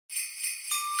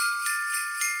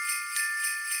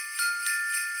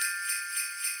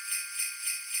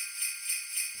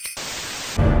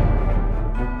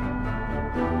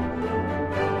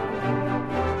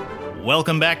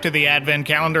Welcome back to the Advent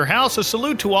Calendar House. A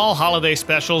salute to all holiday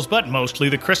specials, but mostly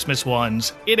the Christmas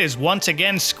ones. It is once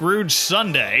again Scrooge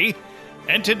Sunday,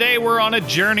 and today we're on a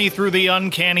journey through the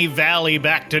uncanny valley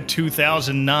back to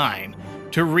 2009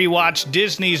 to rewatch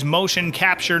Disney's motion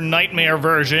capture nightmare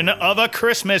version of A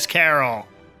Christmas Carol.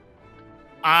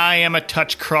 I am a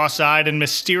touch cross-eyed and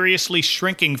mysteriously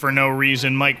shrinking for no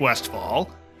reason Mike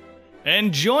Westfall.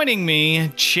 And joining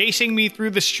me, chasing me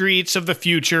through the streets of the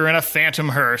future in a phantom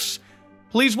hearse,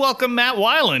 please welcome Matt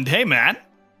Weiland. Hey, Matt.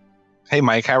 Hey,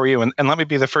 Mike. How are you? And let me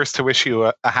be the first to wish you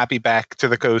a happy back to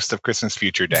the coast of Christmas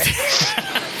Future Day.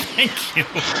 Thank you.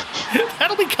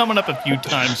 That'll be coming up a few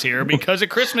times here because A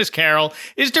Christmas Carol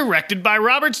is directed by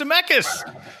Robert Zemeckis.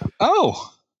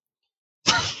 Oh,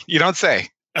 you don't say.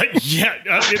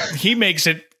 He makes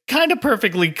it kind of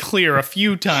perfectly clear a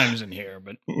few times in here,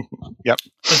 but yep.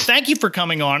 But thank you for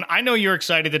coming on. I know you're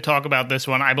excited to talk about this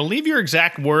one. I believe your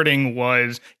exact wording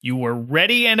was you were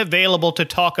ready and available to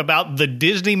talk about the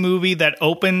Disney movie that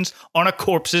opens on a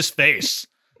corpse's face.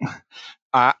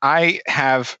 I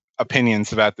have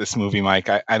opinions about this movie, Mike.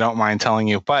 I don't mind telling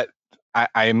you, but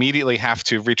I immediately have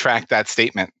to retract that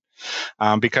statement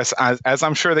because as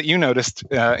I'm sure that you noticed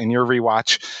in your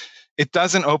rewatch, it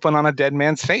doesn't open on a dead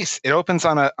man's face. It opens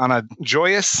on a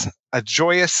joyous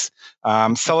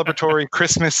celebratory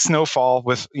Christmas snowfall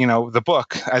with, the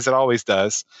book, as it always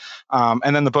does.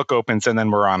 And then the book opens and then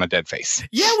we're on a dead face.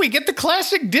 Yeah, we get the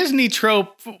classic Disney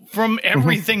trope from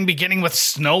everything beginning with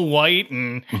Snow White.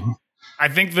 And I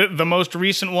think that the most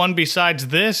recent one besides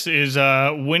this is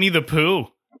Winnie the Pooh.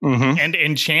 And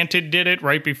Enchanted did it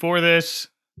right before this.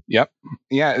 Yep.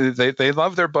 Yeah, they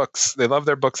love their books. They love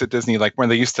their books at Disney, like when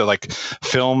they used to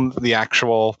film the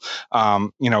actual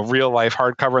real life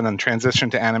hardcover and then transition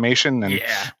to animation. And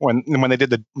when they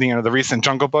did the recent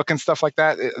Jungle Book and stuff like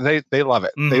that, they love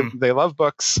it. They love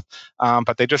books,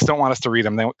 but they just don't want us to read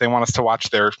them. They want us to watch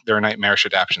their nightmarish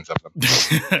adaptions of them.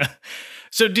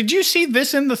 So did you see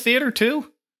this in the theater too?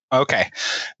 Okay.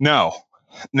 No,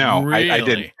 really? I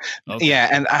didn't. Okay. Yeah.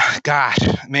 And gosh,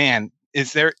 man,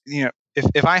 is there,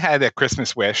 if I had a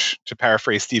Christmas wish, to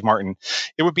paraphrase Steve Martin,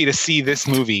 it would be to see this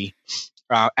movie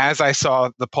as I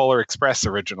saw The Polar Express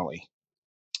originally,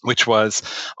 which was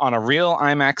on a real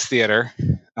IMAX theater.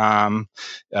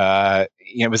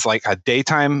 It was like a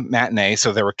daytime matinee,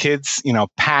 so there were kids,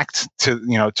 packed to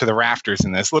the rafters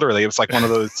in this. Literally, it was like one of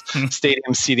those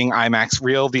stadium seating IMAX,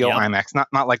 real deal IMAX,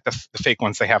 not like the fake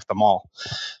ones they have at the mall.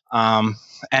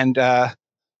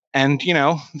 And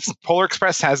Polar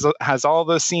Express has all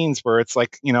those scenes where it's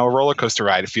like, a roller coaster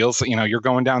ride. It feels, you're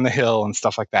going down the hill and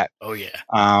stuff like that. Oh yeah.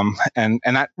 And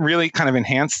that really kind of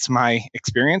enhanced my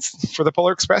experience for the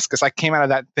Polar Express, because I came out of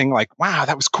that thing like, wow,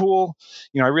 that was cool.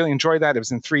 I really enjoyed that. It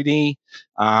was in 3D.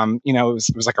 It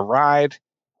was like a ride.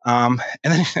 And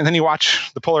then you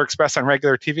watch the Polar Express on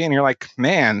regular TV and you're like,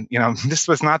 man, this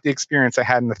was not the experience I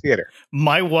had in the theater.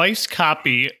 My wife's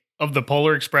copy of the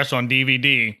Polar Express on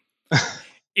DVD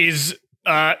is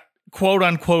quote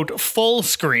unquote full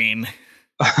screen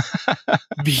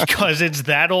because it's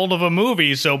that old of a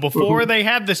movie. So before they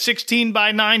had the 16:9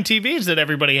 TVs that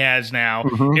everybody has now,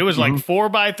 it was like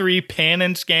 4:3 pan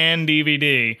and scan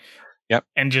DVD. Yep.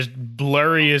 And just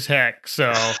blurry as heck.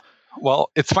 So well,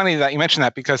 it's funny that you mentioned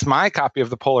that because my copy of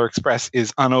the Polar Express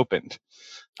is unopened.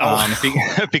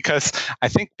 Because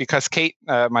Kate,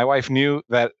 my wife, knew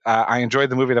that I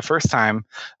enjoyed the movie the first time,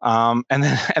 and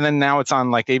then now it's on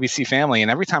like ABC Family,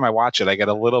 and every time I watch it, I get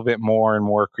a little bit more and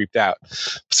more creeped out.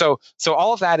 So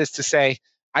all of that is to say,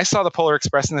 I saw the Polar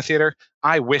Express in the theater.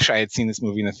 I wish I had seen this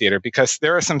movie in the theater, because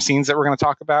there are some scenes that we're going to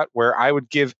talk about where I would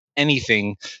give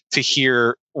anything to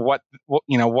hear what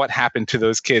happened to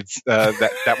those kids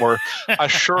that were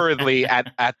assuredly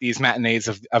at these matinees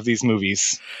of these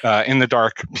movies in the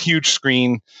dark, huge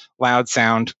screen, loud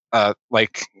sound.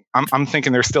 I'm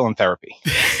thinking they're still in therapy.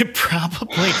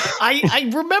 Probably.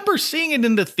 I remember seeing it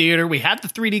in the theater. We had the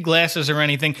 3D glasses or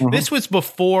anything. This was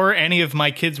before any of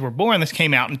my kids were born. This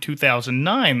came out in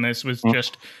 2009. This was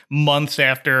just months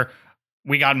after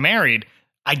we got married.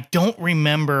 I don't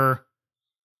remember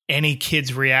any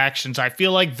kids' reactions. I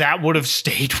feel like that would have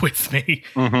stayed with me.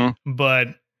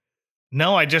 But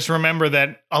no, I just remember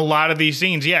that a lot of these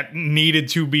scenes, needed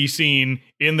to be seen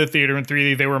in the theater in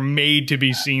 3D. They were made to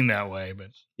be seen that way.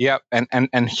 But yep,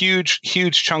 and huge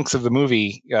chunks of the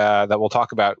movie that we'll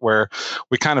talk about, where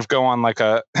we kind of go on like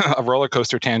a roller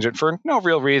coaster tangent for no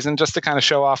real reason, just to kind of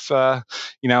show off, as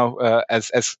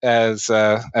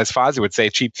Fozzie would say,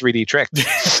 cheap 3D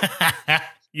tricks.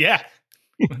 Yeah.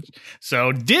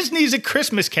 So Disney's A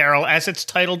Christmas Carol, as it's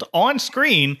titled on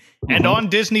screen and on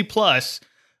Disney Plus,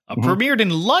 Premiered in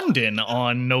London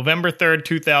on November 3rd,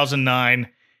 2009,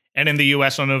 and in the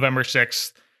U.S. on November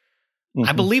 6th.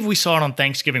 I believe we saw it on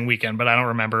Thanksgiving weekend, but I don't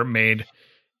remember. It made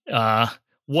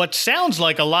what sounds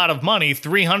like a lot of money,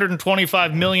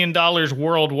 $325 million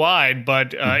worldwide,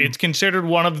 but it's considered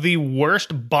one of the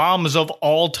worst bombs of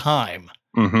all time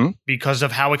because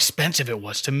of how expensive it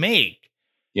was to make.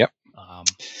 Yep.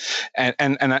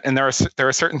 And there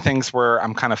are certain things where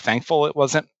I'm kind of thankful it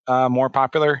wasn't more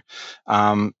popular.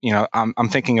 I'm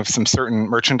thinking of some certain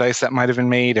merchandise that might have been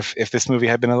made if this movie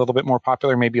had been a little bit more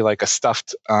popular, maybe like a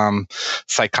stuffed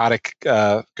psychotic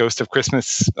Ghost of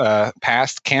Christmas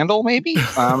Past candle, maybe.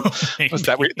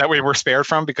 that we were spared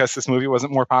from because this movie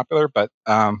wasn't more popular. But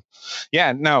he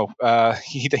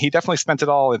definitely spent it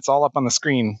all. It's all up on the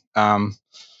screen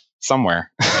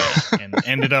somewhere. And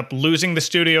ended up losing the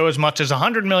studio as much as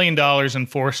 $100 million and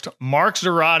forced Mark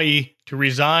Zoradi to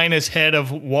resign as head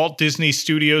of Walt Disney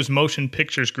Studios Motion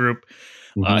Pictures Group.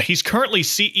 He's currently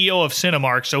CEO of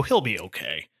Cinemark, so he'll be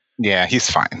okay. Yeah, he's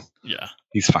fine. Yeah.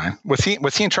 He's fine. Was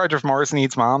he in charge of Mars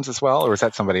Needs Moms as well, or was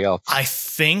that somebody else? I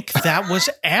think that was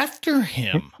after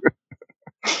him.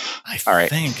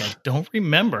 I don't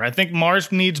remember. I think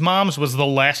Mars Needs Moms was the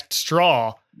last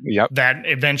straw. Yep. That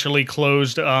eventually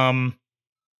closed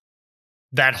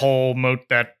that whole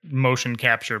motion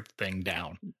capture thing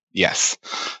down. Yes.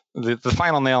 The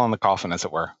final nail in the coffin, as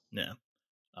it were. Yeah.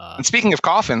 And speaking of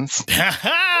coffins.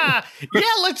 Yeah,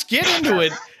 let's get into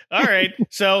it. All right.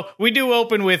 So we do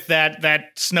open with that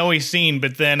snowy scene,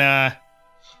 but then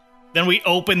we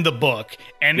open the book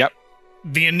and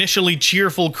the initially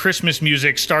cheerful Christmas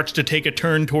music starts to take a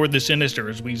turn toward the sinister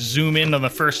as we zoom in on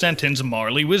the first sentence.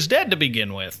 Marley was dead to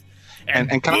begin with. And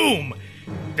boom!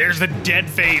 There's the dead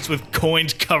face with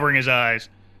coins covering his eyes.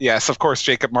 Yes, of course,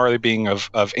 Jacob Marley being of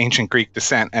ancient Greek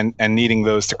descent and needing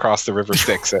those to cross the river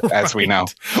Styx, as we know.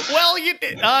 Well,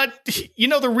 you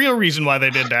know the real reason why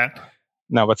they did that?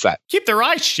 No, what's that? Keep their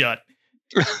eyes shut.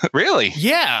 Really?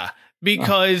 Yeah.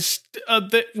 Because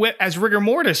as rigor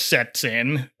mortis sets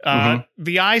in,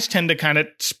 the eyes tend to kind of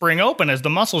spring open as the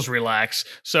muscles relax.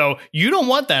 So you don't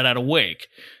want that at a wake.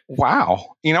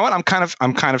 Wow. You know what? I'm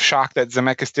kind of shocked that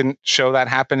Zemeckis didn't show that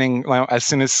happening as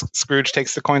soon as Scrooge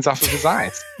takes the coins off of his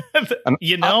eyes.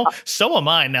 So am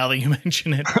I now that you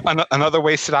mention it. Another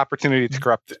wasted opportunity to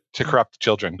corrupt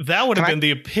children. That would have been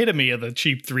the epitome of the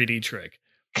cheap 3D trick.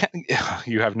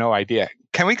 You have no idea.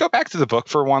 Can we go back to the book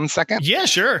for 1 second? Yeah,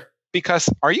 sure. Because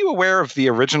are you aware of the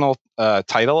original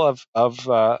title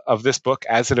of this book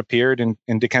as it appeared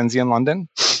in Dickensian London?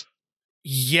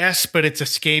 Yes, but it's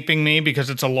escaping me because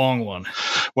it's a long one.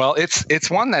 Well, it's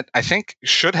one that I think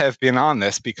should have been on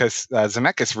this because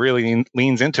Zemeckis really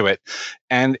leans into it,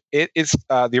 and it is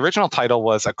the original title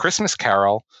was A Christmas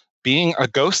Carol, Being a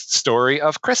Ghost Story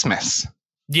of Christmas.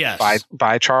 Yes,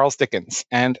 by Charles Dickens,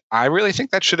 and I really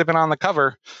think that should have been on the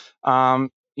cover.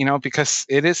 Because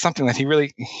it is something that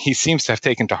he seems to have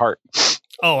taken to heart.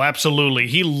 Oh, absolutely.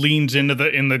 He leans into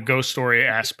the ghost story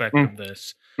aspect of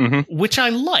this, which I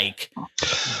like.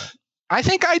 I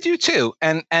think I do too.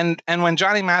 And when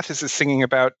Johnny Mathis is singing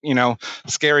about,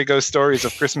 scary ghost stories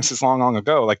of Christmases long, long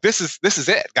ago, like this is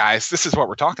it, guys. This is what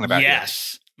we're talking about.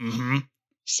 Yes. Mm-hmm.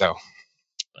 So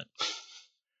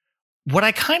what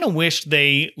I kind of wish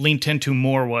they leaned into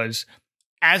more was,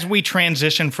 as we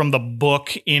transition from the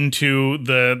book into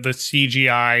the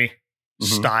CGI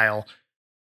style,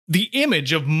 the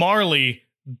image of Marley,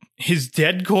 his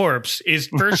dead corpse, is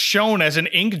first shown as an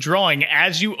ink drawing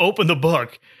as you open the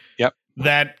book. Yep.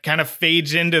 That kind of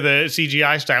fades into the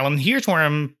CGI style. And here's where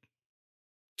I'm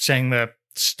saying the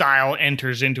style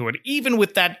enters into it. Even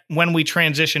with that, when we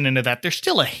transition into that, there's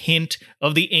still a hint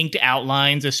of the inked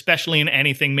outlines, especially in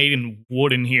anything made in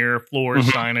wood in here, floors,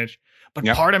 signage. But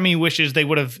part of me wishes they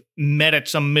would have met at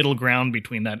some middle ground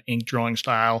between that ink drawing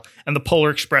style and the Polar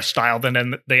Express style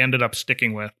that they ended up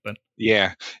sticking with. But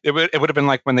yeah, it would have been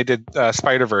like when they did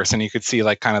Spider-Verse, and you could see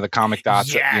like kind of the comic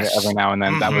dots every now and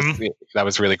then. That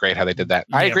was really great how they did that.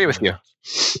 I agree with you.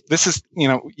 This is,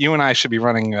 you and I should be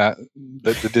running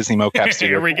the Disney mocap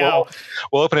studio. Here we go.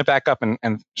 We'll open it back up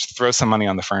and throw some money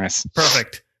on the furnace.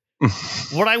 Perfect.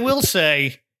 What I will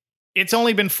say, it's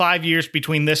only been 5 years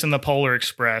between this and the Polar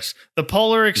Express. The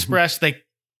Polar Express, they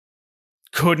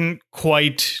couldn't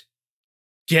quite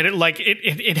get it. Like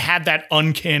it had that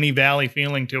uncanny valley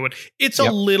feeling to it. It's a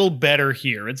little better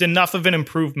here. It's enough of an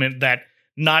improvement that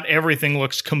not everything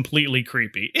looks completely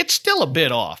creepy. It's still a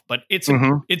bit off, but it's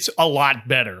a lot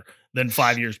better than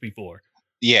 5 years before.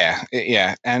 Yeah.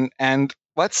 And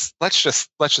let's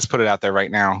just put it out there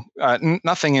right now.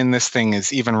 Nothing in this thing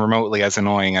is even remotely as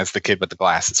annoying as the kid with the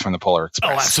glasses from the Polar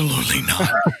Express. Oh, absolutely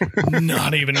not.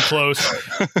 Not even close.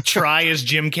 Try as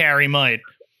Jim Carrey might.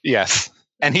 Yes,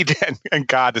 and he did. And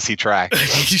God, does he try?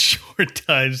 He sure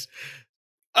does.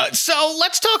 So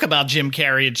let's talk about Jim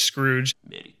Carrey and Scrooge.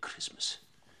 Merry Christmas.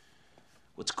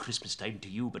 What's Christmas time to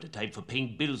you but a time for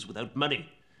paying bills without money?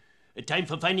 A time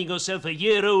for finding yourself a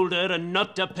year older and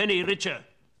not a penny richer.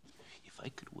 If I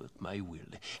could work my will,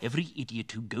 every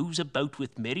idiot who goes about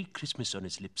with Merry Christmas on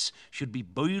his lips should be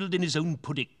boiled in his own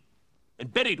pudding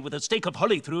and buried with a stake of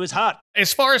holly through his heart.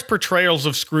 As far as portrayals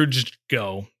of Scrooge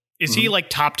go, is he like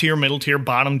top tier, middle tier,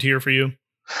 bottom tier for you?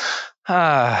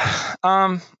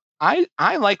 I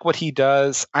like what he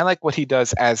does. I like what he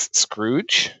does as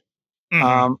Scrooge.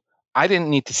 Mhm. I didn't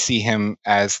need to see him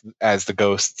as the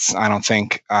ghosts. I don't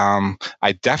think.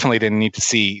 I definitely didn't need to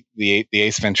see the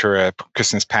Ace Ventura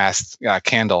Christmas Past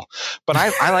candle. But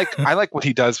I like what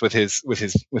he does with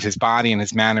his body and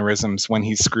his mannerisms when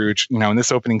he's Scrooge. You know, in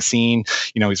this opening scene,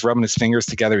 you know, he's rubbing his fingers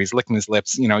together, he's licking his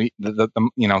lips. You know,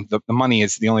 the money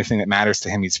is the only thing that matters to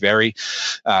him. He's very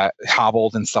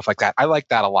hobbled and stuff like that. I like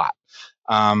that a lot.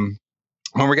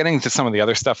 When we're getting into some of the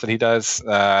other stuff that he does,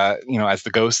 as the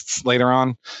ghosts later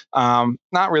on,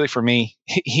 not really for me.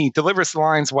 He delivers the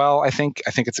lines well. I think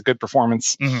it's a good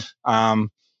performance. Mhm.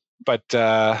 But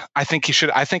I think he should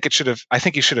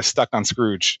have stuck on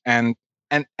Scrooge. And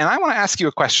I want to ask you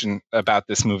a question about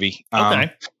this movie.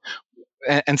 Okay.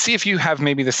 And see if you have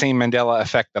maybe the same Mandela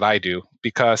effect that I do,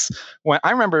 because I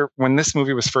remember when this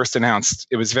movie was first announced,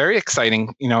 it was very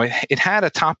exciting. You know, it had a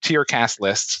top tier cast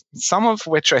list, some of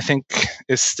which I think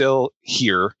is still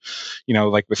here, you know,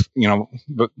 like with, you know,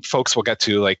 folks we'll get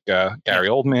to, like Gary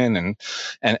Oldman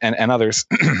and others.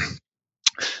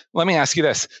 Let me ask you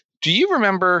this. Do you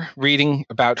remember reading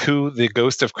about who the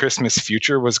Ghost of Christmas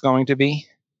Future was going to be?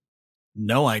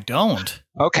 No, I don't.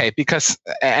 Okay, because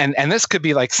and this could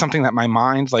be like something that my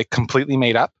mind like completely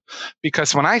made up,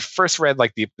 because when I first read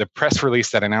like the press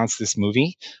release that announced this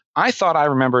movie, I thought I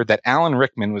remembered that Alan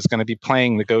Rickman was going to be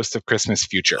playing the Ghost of Christmas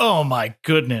Future. Oh my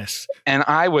goodness. And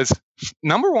I was,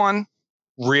 number one,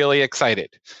 really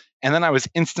excited. And then I was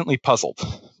instantly puzzled,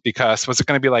 because was it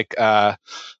going to be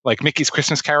like Mickey's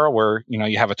Christmas Carol, where, you know,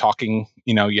 you have a talking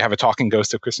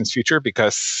Ghost of Christmas Future?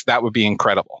 Because that would be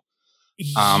incredible.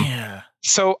 Yeah.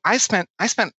 So I spent,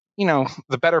 you know,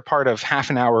 the better part of half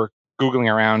an hour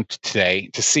Googling around today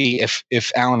to see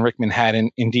if Alan Rickman had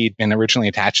indeed been originally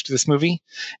attached to this movie.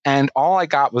 And all I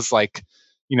got was like,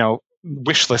 you know,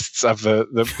 wish lists of the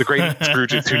great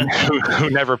Scrooges who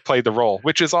never played the role,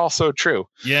 which is also true.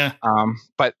 Yeah.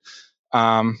 But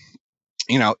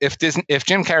you know, if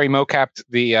Jim Carrey mocapped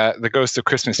the Ghost of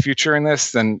Christmas Future in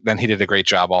this, then he did a great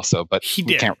job also. But He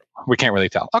did. We can't really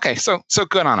tell. Okay, so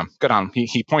good on him. Good on him.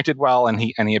 He pointed well, and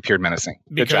he appeared menacing.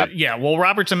 Good job. Yeah. Well,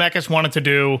 Robert Zemeckis wanted to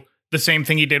do the same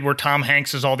thing he did where Tom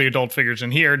Hanks is all the adult figures,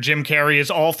 and here Jim Carrey is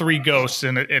all three ghosts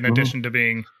in addition to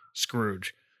being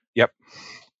Scrooge. Yep.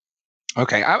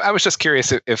 Okay, I was just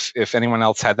curious if anyone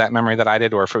else had that memory that I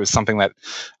did, or if it was something that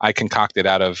I concocted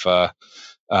out of,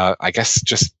 I guess,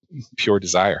 just pure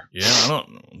desire. Yeah, I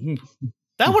don't know.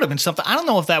 That would have been something. I don't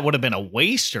know if that would have been a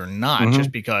waste or not,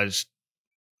 just because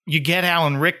you get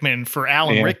Alan Rickman for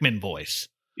Alan Rickman voice.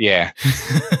 Yeah.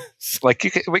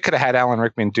 Like we could have had Alan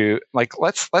Rickman do, like,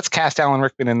 let's cast Alan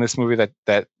Rickman in this movie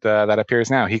that appears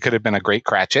now. He could have been a great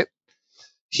Cratchit.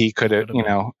 He could have,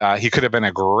 he could have been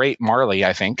a great Marley,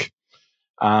 I think.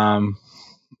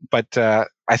 But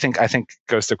I think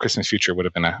Ghost of Christmas Future would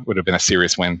have been a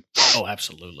serious win. Oh,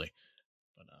 absolutely.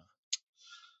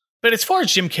 But as far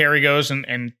as Jim Carrey goes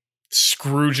and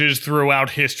Scrooges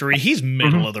throughout history, he's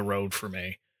middle of the road for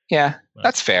me. Yeah,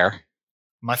 that's fair.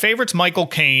 My favorite's Michael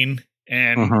Caine,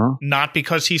 and not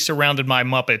because he's surrounded by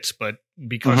Muppets, but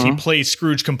because he plays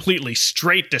Scrooge completely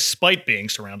straight despite being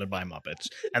surrounded by Muppets.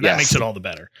 And that makes it all the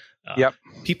better.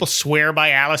 People swear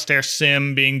by Alastair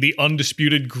Sim being the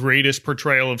undisputed greatest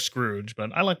portrayal of Scrooge,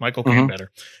 but I like Michael Caine better.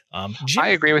 I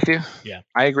agree with you. Yeah.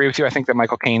 I agree with you. I think that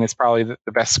Michael Caine is probably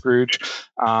the best Scrooge.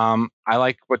 I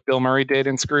like what Bill Murray did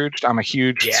in Scrooge. I'm a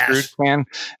huge Scrooge fan.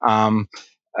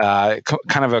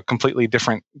 Kind of a completely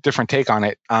different take on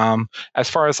it. As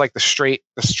far as like the straight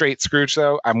Scrooge,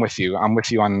 though, I'm with you. I'm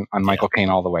with you on Michael Caine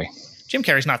all the way. Jim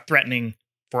Carrey's not threatening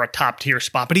for a top tier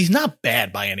spot, but he's not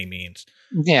bad by any means.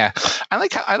 Yeah, I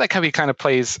like how he kind of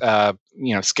plays,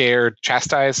 scared,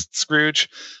 chastised Scrooge,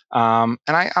 and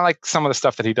I like some of the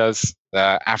stuff that he does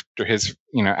after his,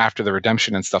 after the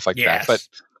redemption and stuff like that. But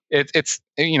it's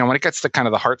when it gets to kind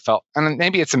of the heartfelt, and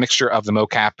maybe it's a mixture of the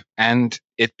mocap and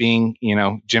it being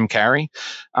Jim Carrey,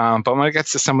 but when it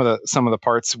gets to some of the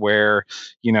parts where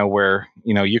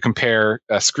you compare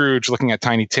Scrooge looking at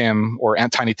Tiny Tim or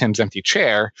Tiny Tim's empty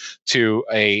chair to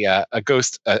a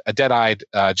ghost, a dead-eyed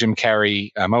Jim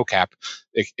Carrey mocap,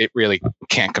 it really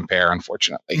can't compare,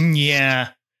 unfortunately. Yeah.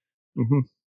 Mm-hmm.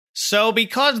 So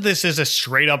because this is a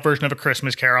straight up version of A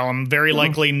Christmas Carol, I'm very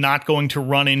likely not going to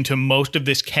run into most of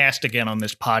this cast again on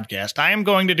this podcast. I am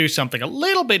going to do something a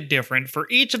little bit different. For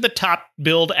each of the top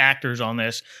billed actors on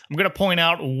this, I'm going to point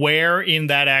out where in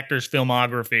that actor's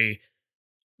filmography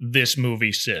this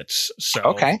movie sits. So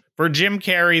okay. For Jim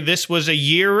Carrey, this was a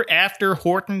year after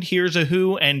Horton Hears a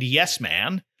Who and Yes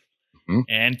Man,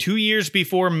 and 2 years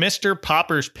before Mr.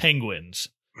 Popper's Penguins.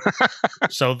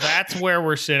 So that's where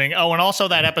we're sitting. Oh, and also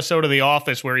that episode of The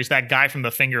Office where he's that guy from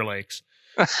the Finger Lakes.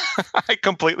 I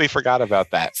completely forgot about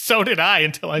that. So did I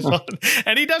until I saw it.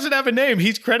 And he doesn't have a name.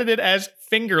 He's credited as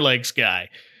Finger Lakes Guy,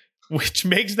 which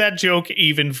makes that joke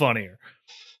even funnier.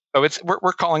 Oh,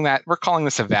 we're calling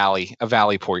this a valley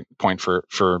point for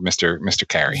Mr.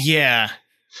 Carey. Yeah.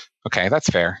 Okay, that's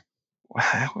fair.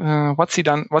 What's he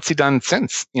done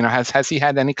since? Has he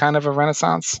had any kind of a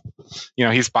renaissance?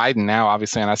 He's Biden now,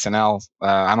 obviously on SNL.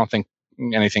 I don't think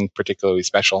anything particularly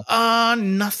special.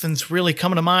 Nothing's really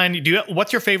coming to mind.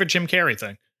 What's your favorite Jim Carrey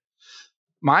thing?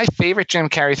 My favorite Jim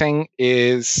Carrey thing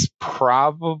is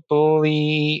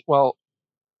probably,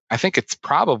 I think it's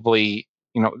probably,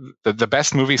 the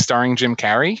best movie starring Jim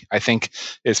Carrey, I think,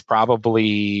 is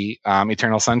probably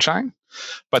Eternal Sunshine.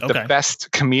 But the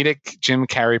best comedic Jim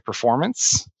Carrey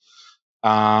performance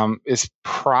is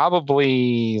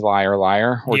probably Liar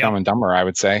Liar or Dumb and Dumber, I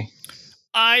would say.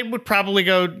 I would probably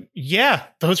go, yeah,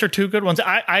 those are two good ones.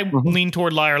 I lean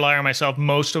toward Liar Liar myself.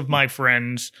 Most of my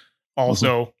friends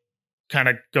also kind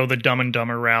of go the Dumb and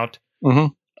Dumber route.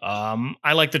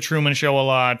 I like The Truman Show a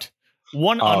lot.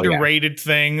 One underrated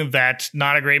thing that's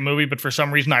not a great movie, but for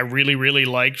some reason I really, really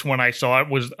liked when I saw it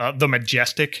was The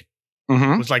Majestic.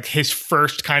 It was like his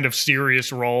first kind of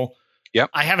serious role. Yep.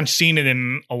 I haven't seen it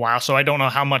in a while, so I don't know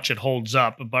how much it holds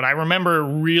up, but I remember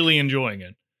really enjoying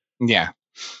it. Yeah.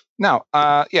 No,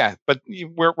 but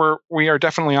we are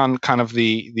definitely on kind of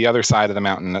the other side of the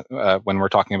mountain when we're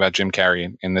talking about Jim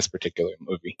Carrey in this particular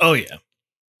movie. Oh yeah.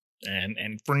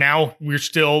 And for now, we're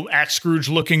still at Scrooge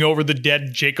looking over the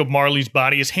dead Jacob Marley's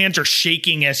body. His hands are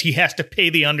shaking as he has to pay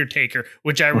the Undertaker,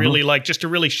 which I really like, just to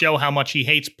really show how much he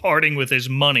hates parting with his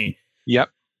money. Yep.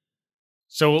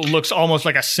 So it looks almost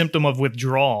like a symptom of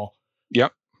withdrawal.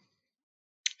 Yep.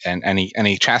 And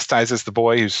he chastises the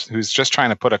boy who's just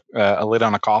trying to put a lid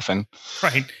on a coffin.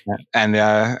 Right.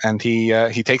 And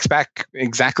he takes back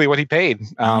exactly what he paid.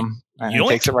 And he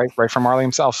takes it right from Marley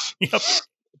himself. Yep.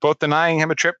 Both denying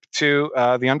him a trip to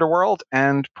the underworld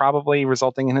and probably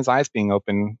resulting in his eyes being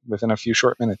open within a few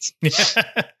short minutes.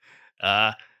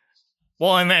 Well,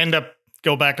 and they end up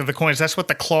go back to the coins. That's what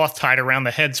the cloth tied around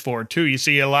the head's for, too. You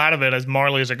see a lot of it as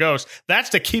Marley is a ghost.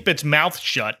 That's to keep its mouth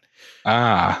shut.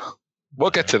 We'll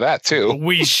get to that, too.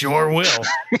 We sure will.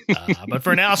 But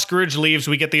for now, Scrooge leaves.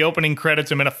 We get the opening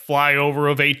credits. I'm in a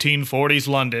flyover of 1840s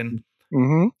London,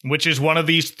 which is one of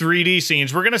these 3D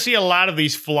scenes. We're going to see a lot of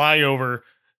these flyover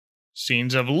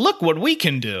scenes of look what we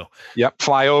can do. Yep.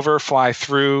 Fly over, fly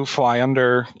through, fly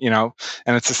under, and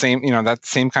it's the same, that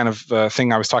same kind of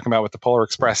thing I was talking about with the Polar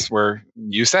Express where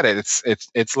you said it.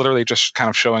 It's literally just kind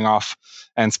of showing off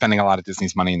and spending a lot of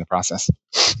Disney's money in the process.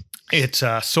 It's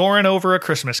soaring over A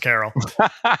Christmas Carol.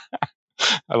 I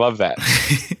love that.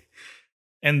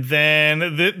 And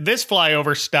then this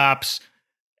flyover stops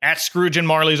at Scrooge and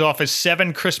Marley's office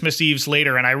 7 Christmas Eves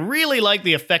later, and I really like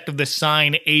the effect of the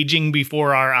sign aging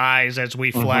before our eyes as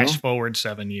we flash forward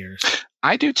 7 years.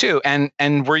 I do too, and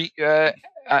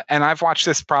I've watched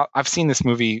this. I've seen this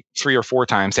movie 3 or 4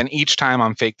 times, and each time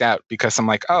I'm faked out because I'm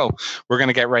like, "Oh, we're going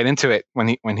to get right into it when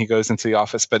he goes into the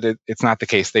office." But it's not the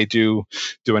case. They do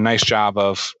a nice job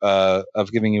of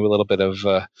giving you a little bit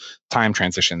of time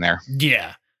transition there.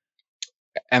 Yeah.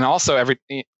 And also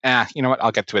you know what?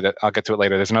 I'll get to it. I'll get to it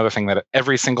later. There's another thing that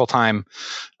every single time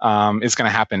is going to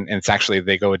happen, and it's actually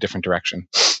they go a different direction.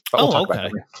 But we'll talk about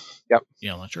it later. Yep.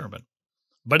 Yeah, I'm not sure,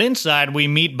 but inside we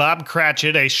meet Bob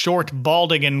Cratchit, a short,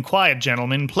 balding, and quiet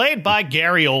gentleman played by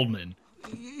Gary Oldman.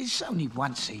 It's only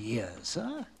once a year,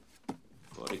 sir.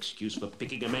 What excuse for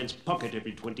picking a man's pocket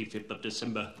every 25th of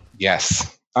December?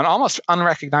 Yes, an almost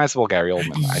unrecognizable Gary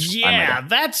Oldman.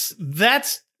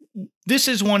 This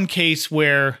is one case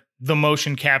where the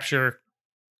motion capture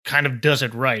kind of does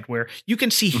it right, where you can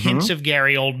see hints of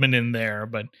Gary Oldman in there,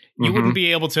 but you wouldn't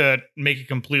be able to make a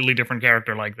completely different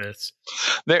character like this.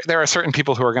 There are certain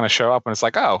people who are going to show up and it's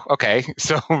like, oh, okay,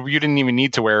 so you didn't even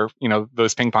need to wear,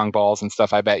 those ping pong balls and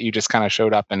stuff. I bet you just kind of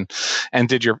showed up and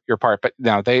did your part. But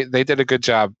no, they did a good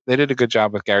job. They did a good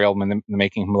job with Gary Oldman in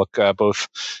making him look both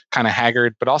kind of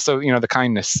haggard, but also, the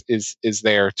kindness is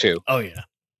there too. Oh yeah.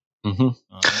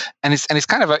 And he's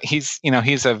kind of he's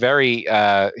a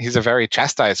very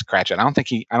chastised Cratchit. I don't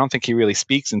think he really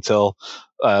speaks until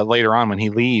later on when he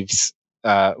leaves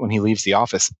the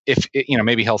office. If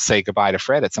maybe he'll say goodbye to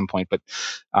Fred at some point, but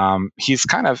he's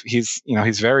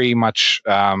very much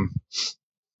in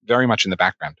the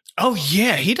background. Oh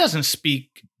yeah, he doesn't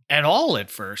speak at all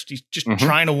at first. He's just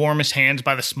trying to warm his hands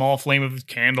by the small flame of his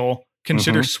candle.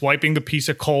 Consider swiping the piece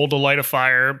of coal to light a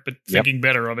fire, but thinking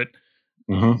better of it.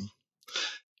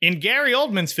 In Gary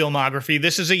Oldman's filmography,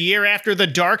 this is a year after The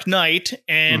Dark Knight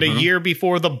and a year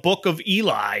before The Book of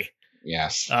Eli.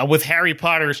 Yes, with Harry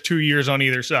Potter's 2 years on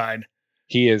either side.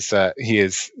 He is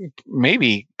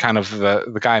maybe kind of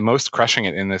the guy most crushing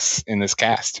it in this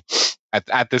cast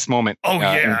at this moment. Oh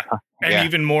and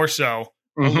even more so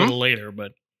a little later.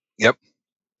 But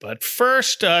But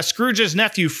first, Scrooge's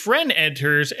nephew Fred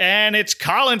enters, and it's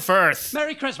Colin Firth.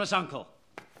 Merry Christmas, Uncle.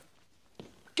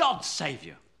 God save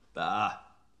you.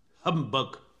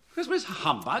 Humbug. Christmas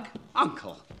humbug?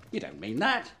 Uncle, you don't mean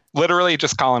that. Literally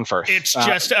just Colin Firth. It's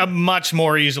just a much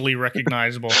more easily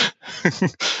recognizable.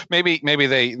 maybe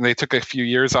they took a few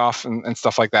years off and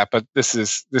stuff like that, but this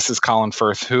is Colin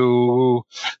Firth, who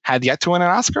had yet to win an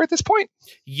Oscar at this point.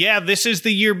 Yeah, this is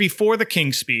the year before The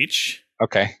King's Speech.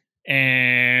 Okay.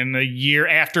 And a year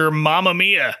after Mamma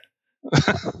Mia.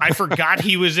 I forgot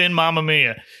he was in Mamma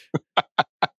Mia.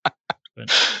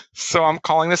 So I'm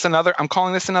calling this another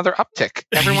uptick.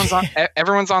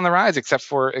 Everyone's on the rise except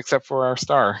for our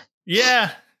star.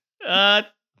 Yeah.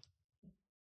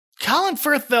 Colin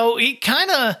Firth, though, he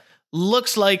kind of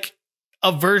looks like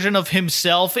a version of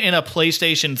himself in a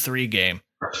PlayStation 3 game.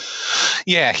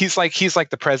 Yeah, he's like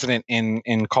the president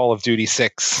in Call of Duty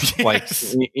 6,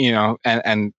 yes.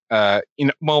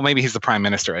 Well, maybe he's the prime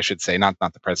minister, I should say, not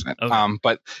the president. Okay.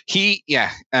 But he,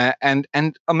 and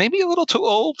maybe a little too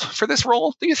old for this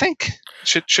role. Do you think?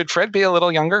 Should Fred be a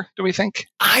little younger? Do we think?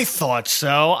 I thought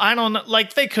so. I don't know.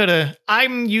 Like they could have.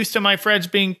 I'm used to my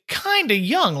Freds being kind of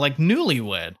young, like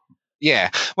newlywed.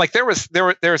 Yeah, like there was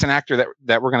an actor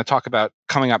that we're going to talk about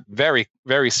coming up very,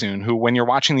 very soon, who, when you're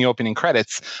watching the opening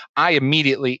credits, I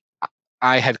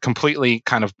had completely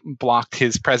kind of blocked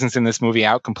his presence in this movie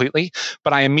out completely,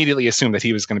 but I immediately assumed that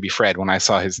he was going to be Fred when I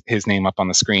saw his name up on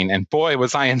the screen, and boy,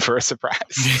 was I in for a surprise.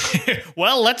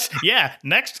 Well,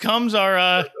 next comes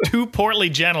our two portly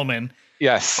gentlemen.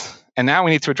 Yes, and now we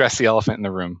need to address the elephant in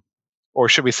the room, or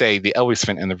should we say the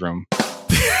elephant in the room?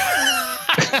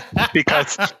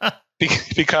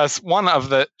 Because one of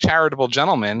the charitable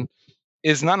gentlemen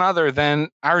is none other than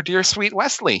our dear sweet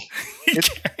Wesley.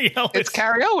 It's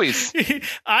Cary Elwes.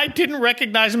 I didn't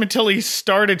recognize him until he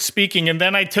started speaking, and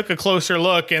then I took a closer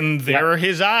look, and there are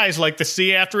his eyes like the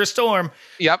sea after a storm.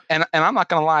 Yep, and I'm not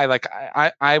going to lie, like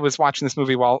I was watching this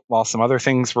movie while some other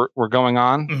things were going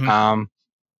on. Mm-hmm.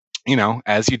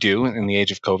 As you do in the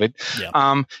age of COVID. Yep.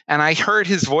 And I heard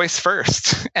his voice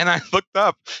first, and I looked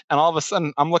up, and all of a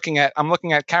sudden I'm looking at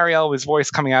Cary Elwes' voice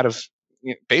coming out of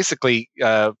basically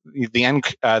the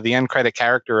end credit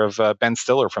character of Ben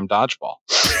Stiller from Dodgeball.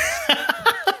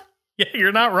 Yeah,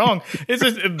 you're not wrong.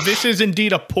 This is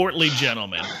indeed a portly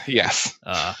gentleman. Yes,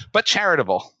 but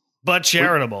charitable. But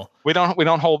charitable. We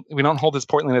don't hold his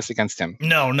portliness against him.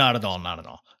 No, not at all. Not at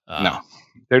all. No.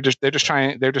 They're just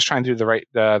trying to do the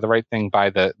right thing by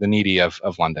the needy of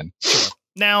London. Sure.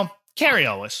 Now, Cary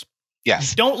Elwes.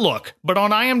 Yes. Don't look, but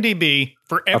on IMDb,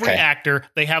 for every actor,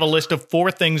 they have a list of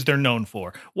 4 things they're known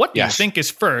for. What do you think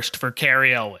is first for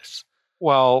Cary Elwes?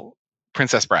 Well,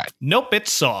 Princess Bride. Nope,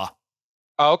 it's Saw.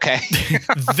 Oh, okay.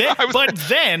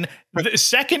 Then the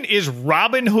second is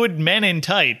Robin Hood Men in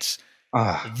Tights.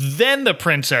 Then The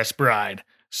Princess Bride.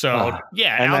 So,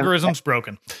 algorithm's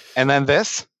broken. And then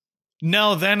this?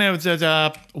 No, then it was,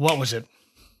 what was it?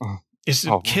 Is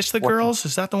it Kiss the Girls?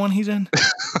 Is that the one he's in?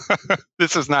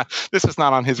 This is not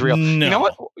on his reel. No. You know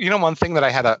what? One thing that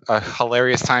I had a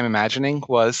hilarious time imagining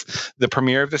was the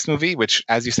premiere of this movie, which,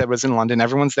 as you said, was in London.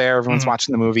 Everyone's there. Everyone's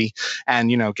watching the movie. And,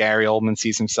 Gary Oldman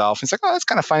sees himself. He's like, oh, that's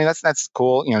kind of funny. That's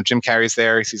cool. Jim Carrey's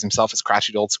there. He sees himself as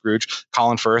crotchety old Scrooge.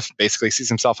 Colin Firth basically sees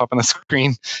himself up on the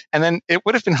screen. And then it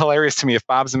would have been hilarious to me if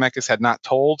Bob Zemeckis had not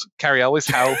told Cary Elwes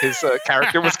how his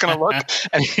character was going to look.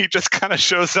 And he just kind of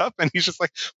shows up and he's just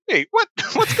like, Wait,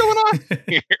 what's going on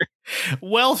here?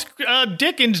 Well,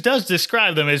 Dickens does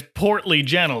describe them as portly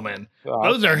gentlemen.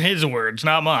 Those are his words,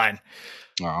 not mine.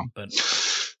 Oh. But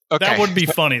okay. that would be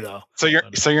funny, though. So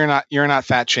you're not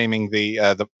fat shaming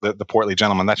the portly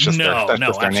gentleman. That's just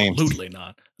their name. Absolutely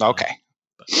not. Okay.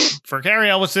 For Cary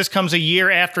Elwes, this comes a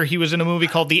year after he was in a movie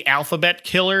called The Alphabet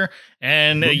Killer,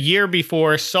 and a year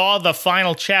before saw the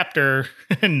final chapter.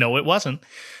 No, it wasn't.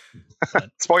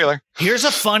 Spoiler. Here's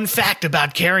a fun fact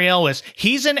about Cary Elwes.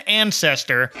 He's an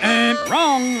ancestor. And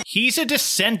wrong. He's a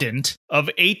descendant of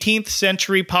 18th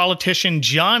century politician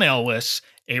John Elwes,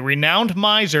 a renowned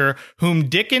miser whom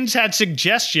Dickens had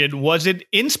suggested was an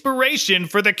inspiration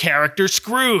for the character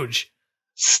Scrooge.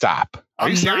 Stop.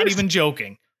 I'm not even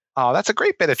joking. Oh, that's a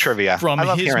great bit of trivia. From I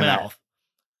love his hearing mouth.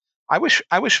 That.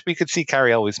 I wish we could see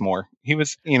Cary Elwes more. He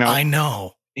was, I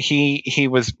know. He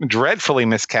was dreadfully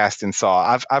miscast in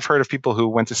Saw. I've heard of people who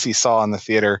went to see Saw in the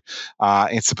theater.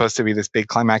 It's supposed to be this big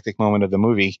climactic moment of the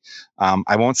movie.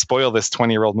 I won't spoil this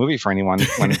 20-year-old movie for anyone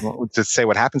to say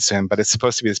what happens to him, but it's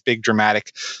supposed to be this big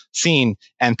dramatic scene,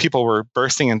 and people were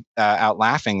bursting out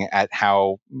laughing at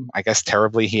how, I guess,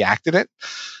 terribly he acted it.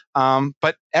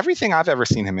 But everything I've ever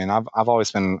seen him in, I've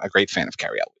always been a great fan of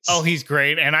Cary Elwes. Oh, he's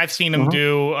great, and I've seen him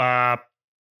do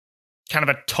kind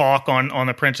of a talk on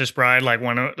The Princess Bride, like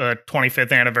when the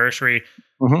 25th anniversary.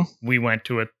 We went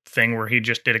to a thing where he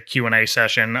just did a Q&A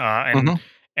session,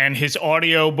 and his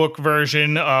audiobook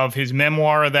version of his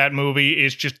memoir of that movie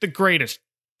is just the greatest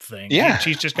thing. Yeah.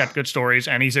 He's just got good stories,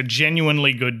 and he's a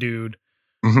genuinely good dude.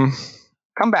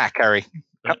 Come back, Cary.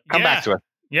 Come back to it.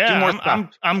 Yeah,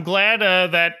 I'm glad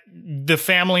that the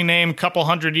family name, couple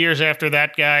hundred years after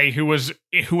that guy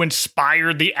who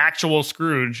inspired the actual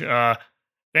Scrooge,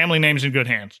 family name's in good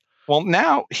hands. Well,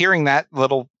 now hearing that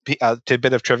little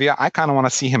tidbit of trivia, I kind of want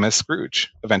to see him as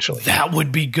Scrooge eventually. That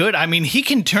would be good. I mean, he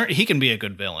can be a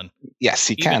good villain. Yes,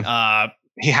 he can.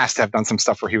 He has to have done some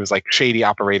stuff where he was like shady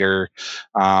operator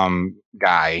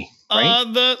guy.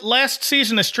 Right? The last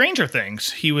season of Stranger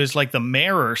Things, he was like the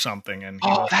mayor or something. And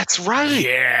that's right.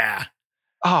 Yeah.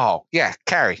 Oh, yeah,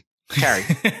 Cary.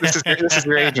 This is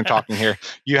your agent talking here.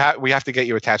 We have to get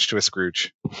you attached to a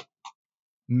Scrooge.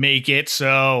 Make it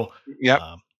so. Yep.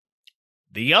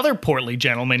 The other portly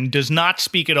gentleman does not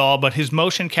speak at all, but his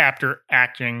motion capture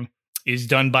acting is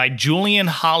done by Julian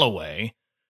Holloway.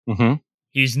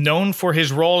 He's known for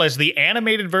his role as the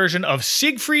animated version of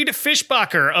Siegfried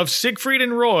Fischbacher of Siegfried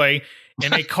and Roy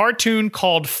in a cartoon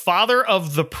called Father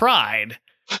of the Pride,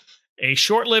 a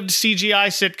short-lived CGI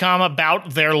sitcom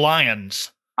about their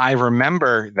lions. I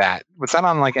remember that. Was that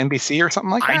on like NBC or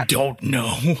something like that? I don't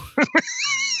know.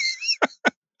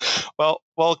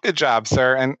 Well, good job,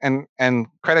 sir, and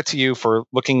credit to you for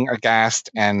looking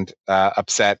aghast and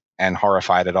upset and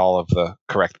horrified at all of the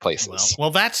correct places. Well,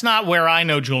 that's not where I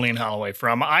know Julian Holloway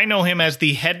from. I know him as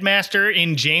the headmaster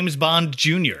in James Bond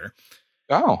Jr.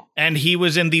 Oh. And he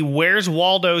was in the Where's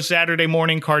Waldo Saturday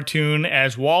morning cartoon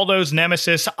as Waldo's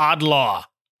nemesis, Oddlaw.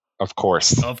 Of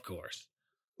course.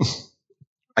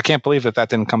 I can't believe that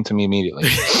didn't come to me immediately.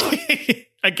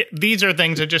 These are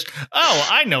things that just,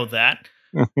 I know that.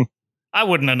 I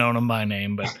wouldn't have known him by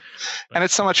name, but. And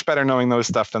it's so much better knowing those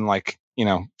stuff than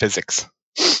physics.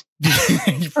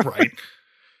 Right.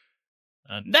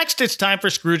 Next, it's time for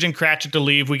Scrooge and Cratchit to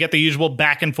leave. We get the usual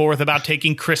back and forth about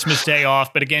taking Christmas Day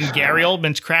off, but again, Gary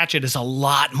Oldman's Cratchit is a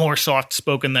lot more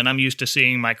soft-spoken than I'm used to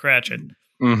seeing my Cratchit.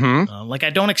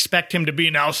 I don't expect him to be,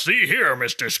 now see here,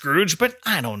 Mr. Scrooge, but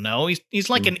I don't know. He's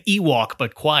like an Ewok,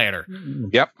 but quieter.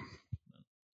 Yep.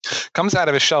 Comes out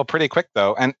of his shell pretty quick,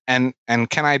 though, and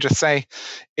can I just say,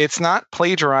 it's not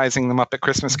plagiarizing the Muppet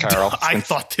Christmas Carol. I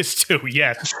thought this too.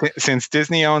 Yes, since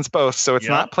Disney owns both, so it's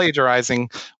not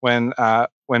plagiarizing when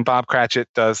Bob Cratchit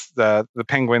does the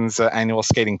Penguins annual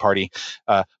skating party.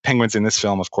 Penguins in this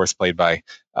film, of course, played by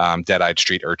dead-eyed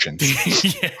street urchins.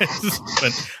 Yes,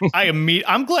 but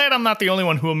I'm glad I'm not the only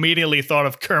one who immediately thought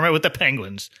of Kermit with the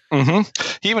Penguins.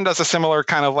 He even does a similar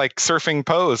kind of like surfing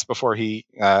pose before he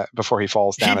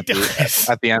falls down at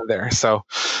the end there. So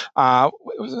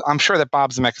I'm sure that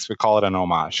Bob Zemeckis would call it an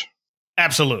homage.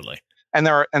 Absolutely. And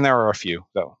there are a few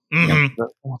though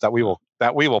that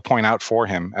we will point out for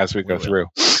him as we go through.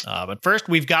 But first,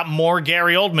 we've got more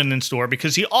Gary Oldman in store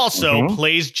because he also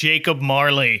plays Jacob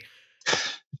Marley.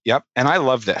 Yep, and I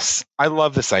love this. I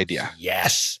love this idea.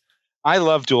 Yes, I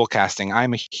love dual casting.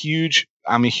 I'm a huge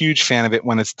fan of it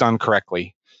when it's done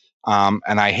correctly,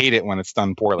 and I hate it when it's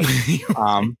done poorly.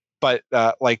 But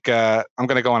I'm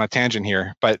going to go on a tangent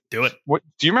here. But do it.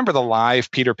 Do you remember the live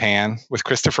Peter Pan with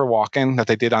Christopher Walken that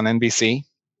they did on NBC?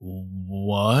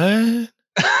 What?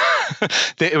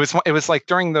 it was like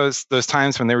during those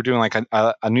times when they were doing like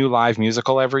a new live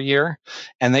musical every year,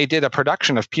 and they did a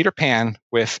production of Peter Pan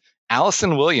with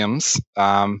Allison Williams,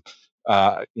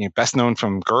 best known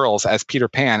from Girls as Peter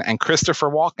Pan, and Christopher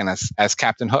Walken as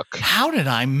Captain Hook. How did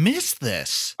I miss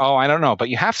this? Oh, I don't know, but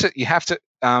you have to.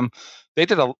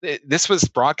 This was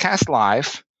broadcast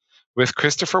live with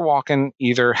Christopher Walken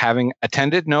either having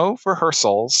attended no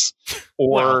rehearsals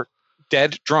or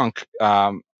dead drunk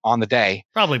on the day.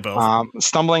 Probably both.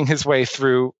 Stumbling his way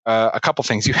through a couple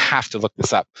things. You have to look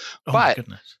this up. Oh, but my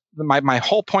goodness. My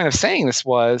whole point of saying this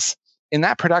was, in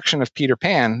that production of Peter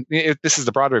Pan, this is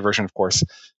the Broadway version, of course,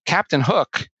 Captain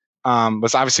Hook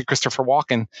was obviously Christopher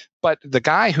Walken, but the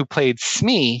guy who played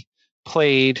Smee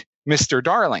played Mr.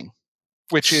 Darling,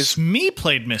 Smee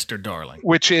played Mr. Darling,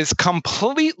 which is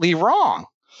completely wrong.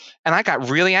 And I got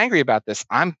really angry about this.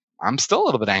 I'm still a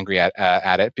little bit angry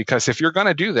at it, because if you're going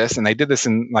to do this, and they did this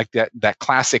in like that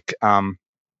classic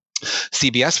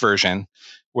CBS version,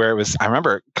 where it was, I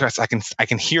remember, because I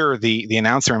can hear the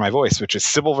announcer in my voice, which is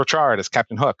Sybil Richard as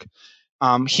Captain Hook.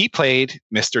 He played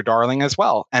Mr. Darling as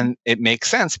well, and it makes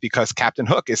sense because Captain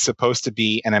Hook is supposed to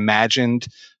be an imagined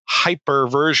hyper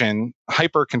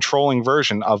controlling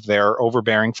version of their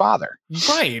overbearing father.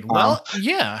 Right. Well,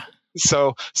 yeah.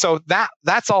 So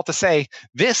that's all to say.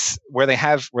 This, where they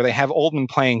have Oldman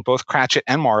playing both Cratchit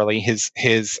and Marley,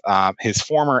 his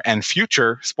former and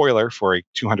future, spoiler for a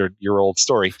 200-year-old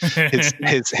story,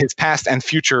 his past and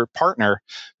future partner,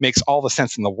 makes all the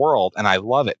sense in the world, and I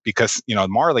love it because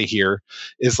Marley here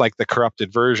is like the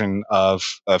corrupted version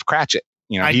of Cratchit.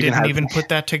 I didn't even put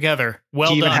that together.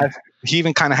 Well done. He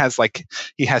even kind of has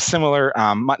he has similar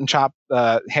mutton chop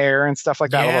hair and stuff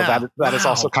like that. Yeah. Although that is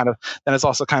also kind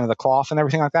of the cloth and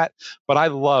everything like that. But I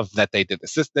love that they did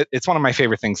this. It's one of my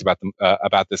favorite things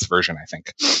about this version, I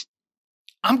think.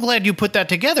 I'm glad you put that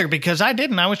together because I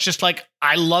didn't. I was just like,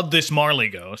 I love this Marley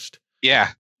ghost.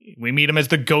 Yeah. We meet him as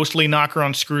the ghostly knocker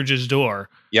on Scrooge's door.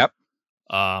 Yep.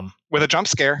 With a jump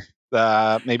scare.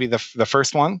 Maybe the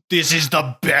first one. This is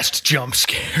the best jump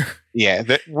scare. Yeah,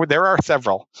 there are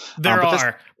several.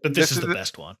 But this is the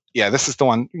best one. Yeah, this is the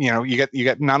one. You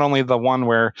get not only the one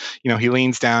where he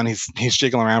leans down, he's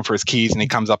jiggling around for his keys, and he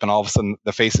comes up, and all of a sudden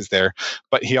the face is there.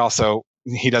 But he does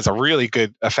a really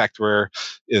good effect where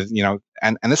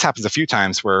and this happens a few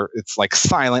times where it's like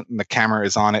silent and the camera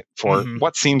is on it for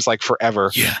what seems like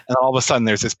forever. Yeah. And all of a sudden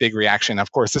there's this big reaction.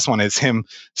 Of course, this one is him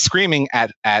screaming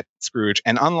at Scrooge.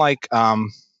 And unlike,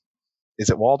 is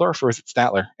it Waldorf or is it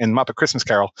Statler in Muppet Christmas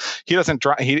Carol? He doesn't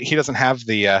he doesn't have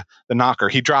the knocker.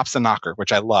 He drops the knocker,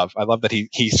 which I love. I love that he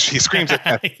screams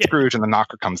at Yeah. Scrooge and the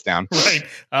knocker comes down. Right.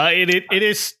 It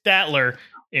is Statler.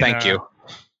 Thank you.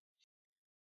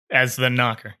 As the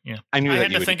knocker, yeah. I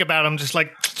had to think about him, just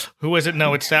like, who is it?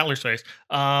 No, it's Statler's face.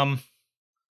 And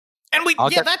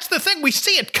that's the thing. We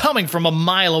see it coming from a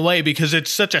mile away because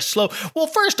it's such a slow. Well,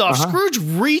 first off, Scrooge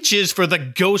reaches for the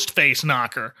ghost face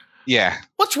knocker. Yeah.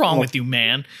 What's wrong with you,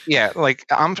 man? Yeah, like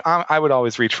I would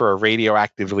always reach for a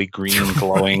radioactively green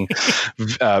glowing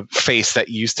face that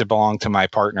used to belong to my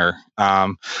partner,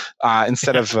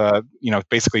 instead of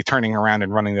basically turning around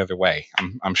and running the other way.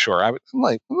 I'm sure I would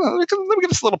like, let me give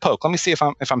this a little poke. Let me see if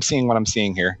I'm seeing what I'm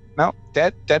seeing here. No,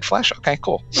 dead flesh. Okay,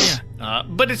 cool. Yeah.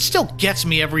 But it still gets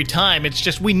me every time. It's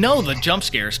just we know the jump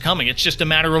scare is coming. It's just a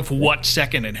matter of what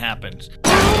second it happens.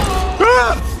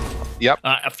 Yep.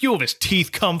 A few of his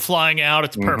teeth come flying out.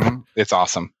 It's perfect. It's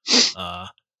awesome. And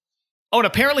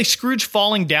apparently Scrooge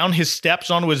falling down his steps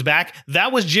onto his back,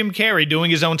 that was Jim Carrey doing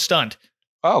his own stunt.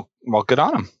 Oh, well, good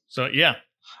on him. So, yeah.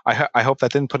 I hope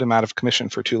that didn't put him out of commission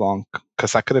for too long,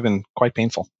 because that could have been quite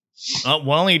painful.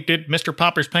 Well, he did Mr.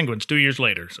 Popper's Penguins 2 years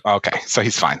later. So. Okay, so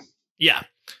he's fine. Yeah.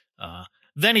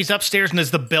 Then he's upstairs, and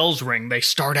as the bells ring, they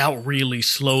start out really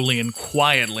slowly and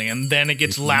quietly, and then it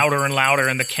gets louder and louder,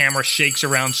 and the camera shakes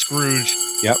around Scrooge.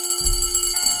 Yep.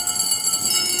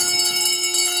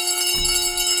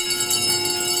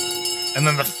 And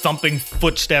then the thumping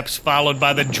footsteps followed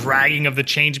by the dragging of the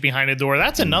chains behind the door.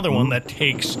 That's another one that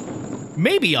takes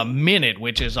maybe a minute,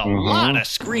 which is a lot of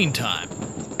screen time.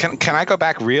 Can I go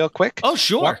back real quick? Oh,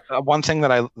 sure. One thing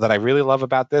that I really love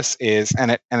about this is,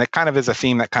 and it kind of is a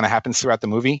theme that kind of happens throughout the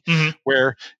movie,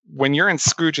 where when you're in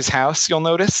Scrooge's house, you'll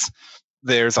notice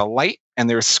there's a light and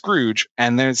there's Scrooge,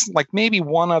 and there's like maybe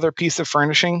one other piece of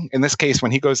furnishing. In this case,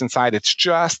 when he goes inside, it's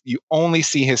just, you only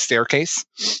see his staircase.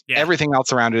 Yeah. Everything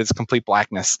else around it is complete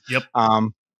blackness. Yep.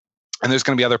 And there's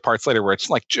going to be other parts later where it's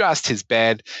like just his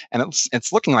bed, and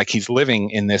it's looking like he's living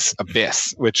in this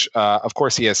abyss, which of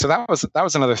course he is. So that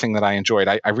was another thing that I enjoyed.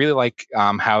 I really like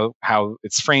how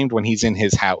it's framed when he's in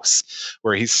his house,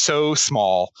 where he's so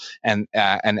small and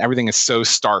everything is so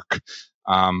stark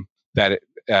that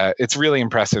it's really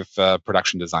impressive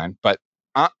production design. But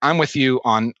I'm with you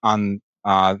on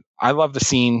I love the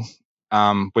scene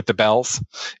with the bells.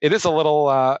 It is a little,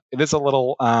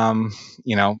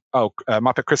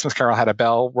 Muppet Christmas Carol had a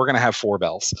bell. We're going to have 4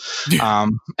 bells.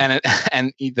 And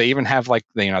they even have like,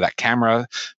 that camera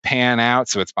pan out.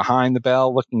 So it's behind the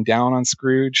bell looking down on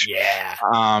Scrooge. Yeah.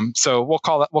 So we'll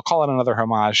call it another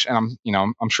homage. And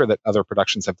I'm sure that other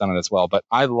productions have done it as well, but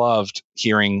I loved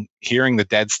hearing the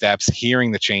dead steps,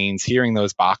 hearing the chains, hearing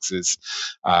those boxes,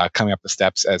 coming up the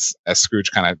steps as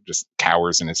Scrooge kind of just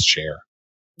cowers in his chair.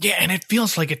 Yeah, and it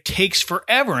feels like it takes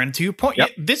forever. And to your point,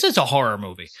 this is a horror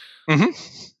movie. Mm-hmm.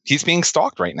 He's being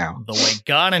stalked right now. The way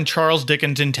God and Charles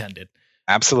Dickens intended.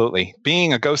 Absolutely.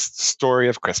 Being a ghost story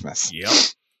of Christmas. Yep.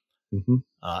 Mm-hmm.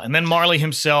 And then Marley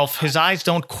himself, his eyes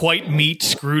don't quite meet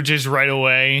Scrooge's right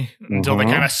away until they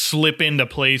kind of slip into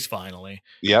place finally.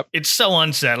 Yep. It's so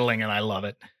unsettling, and I love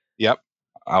it. Yep.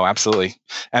 Oh, absolutely.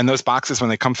 And those boxes,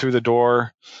 when they come through the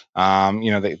door,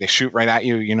 they shoot right at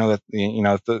you.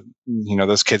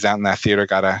 Those kids out in that theater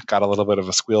got a little bit of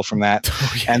a squeal from that.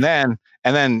 Oh, yeah.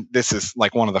 And then this is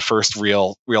like one of the first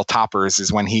real toppers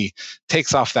is when he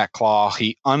takes off that claw,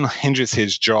 he unhinges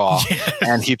his jaw,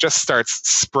 and he just starts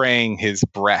spraying his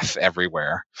breath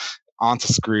everywhere onto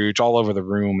Scrooge, all over the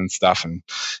room and stuff. And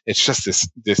it's just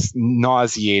this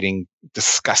nauseating,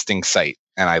 disgusting sight.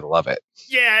 And I love it.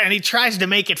 Yeah, and he tries to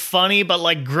make it funny, but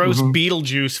like gross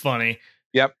Beetlejuice funny.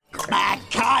 Yep.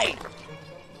 Mankind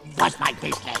was my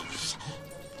business.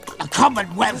 The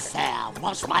common welfare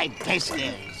was my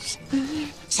business.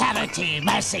 Charity,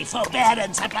 mercy,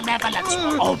 forbearance, and benevolence,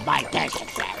 all my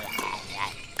business.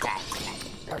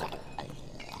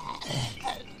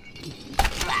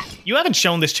 You haven't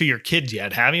shown this to your kids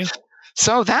yet, have you?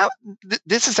 So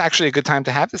this is actually a good time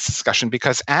to have this discussion,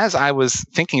 because as I was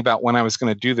thinking about when I was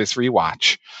going to do this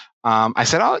rewatch, I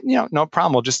said, no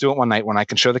problem. We'll just do it one night when I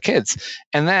can show the kids.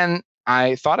 And then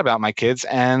I thought about my kids,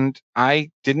 and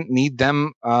I didn't need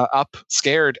them up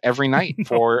scared every night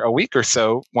for a week or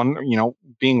so.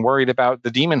 Being worried about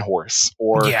the demon horse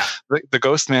or the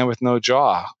ghost man with no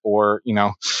jaw, or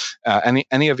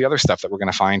any of the other stuff that we're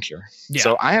going to find here. Yeah.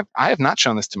 So I have not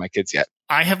shown this to my kids yet.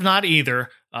 I have not either.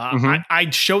 I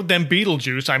showed them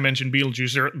Beetlejuice. I mentioned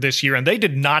Beetlejuice this year, and they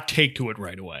did not take to it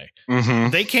right away.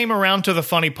 Mm-hmm. They came around to the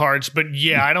funny parts, but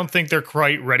I don't think they're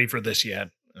quite ready for this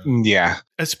yet. Yeah.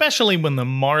 Especially when the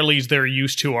Marleys they're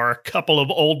used to are a couple of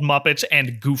old Muppets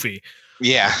and Goofy.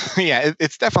 Yeah. Yeah.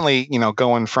 It's definitely,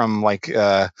 going from like,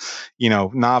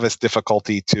 novice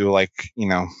difficulty to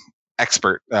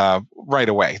expert right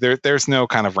away. There's no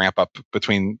kind of ramp up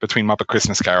between Muppet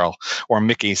Christmas Carol or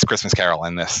Mickey's Christmas Carol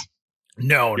in this.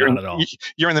 No, not at all.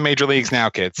 You're in the major leagues now,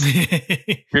 kids.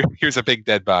 Here's a big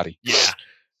dead body.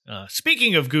 Yeah.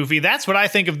 Speaking of Goofy, that's what I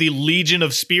think of the Legion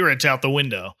of Spirits out the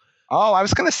window. Oh, I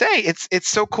was going to say, it's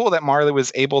so cool that Marley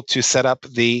was able to set up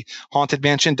the Haunted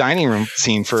Mansion dining room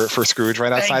scene for Scrooge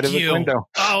right outside of the window.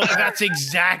 Oh, that's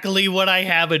exactly what I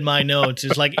have in my notes.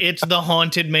 It's like, it's the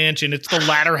Haunted Mansion. It's the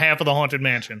latter half of the Haunted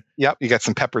Mansion. Yep. You got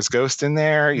some Pepper's Ghost in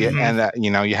there. And,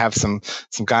 you have some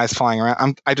guys flying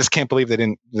around. I just can't believe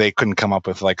they couldn't come up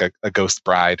with like a ghost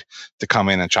bride to come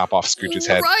in and chop off Scrooge's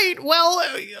head. Right. Well,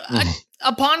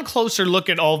 upon closer look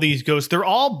at all these ghosts, they're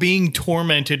all being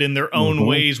tormented in their own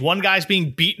ways. One guy's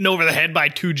being beaten over the head by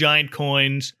 2 giant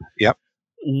coins. Yep.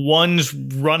 One's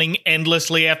running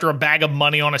endlessly after a bag of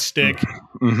money on a stick.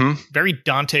 Mm-hmm. Very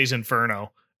Dante's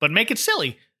Inferno, but make it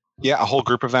silly. Yeah, a whole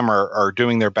group of them are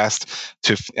doing their best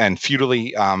and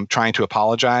futilely trying to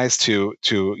apologize to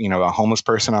a homeless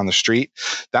person on the street.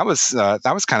 That was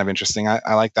kind of interesting.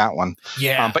 I like that one.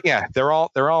 Yeah, but yeah, they're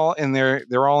all in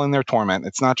their torment.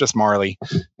 It's not just Marley,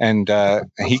 and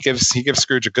he gives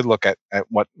Scrooge a good look at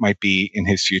what might be in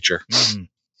his future. Mm.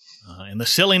 And the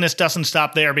silliness doesn't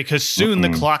stop there, because soon the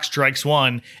clock strikes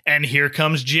 1, and here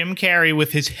comes Jim Carrey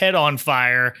with his head on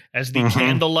fire as the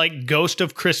candlelight ghost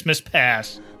of Christmas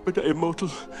Past. But I am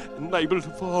mortal and liable to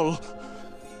fall.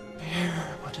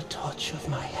 Bear but a touch of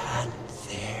my hand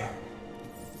there,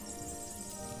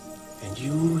 and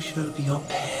you shall be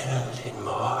upheld in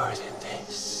more than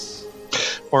this.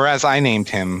 Or as I named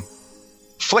him,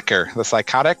 Flicker, the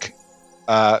psychotic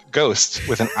ghost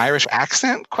with an Irish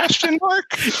accent? ?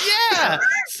 Yeah.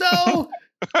 So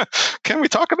can we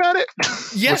talk about it?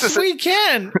 Yes, we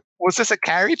can. Was this a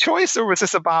Carrey choice, or was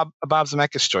this a Bob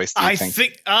Zemeckis choice? I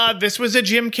think this was a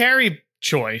Jim Carrey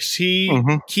choice. He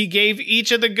Mm-hmm. he gave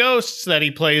each of the ghosts that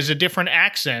he plays a different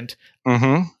accent.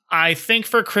 Mm-hmm. I think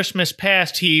for Christmas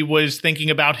Past, he was thinking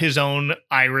about his own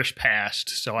Irish past.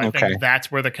 So I Okay. think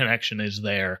that's where the connection is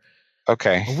there.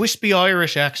 Okay. A wispy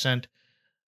Irish accent.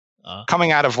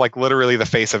 Coming out of like literally the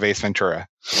face of Ace Ventura.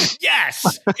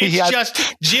 Yes! It's Yeah.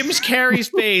 just Jim Carrey's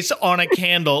face on a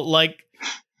candle. Like,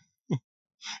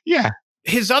 Yeah.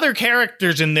 his other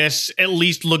characters in this at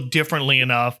least look differently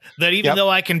enough that even Yep. though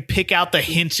I can pick out the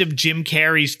hints of Jim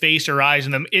Carrey's face or eyes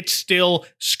in them, it's still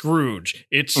Scrooge.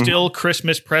 It's still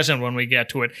Christmas Present when we get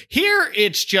to it. Here,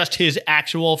 it's just his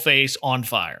actual face on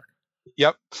fire.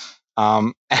 Yep.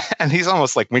 And he's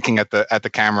almost like winking at the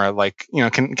camera, like, you know,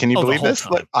 can you Oh, the believe whole this?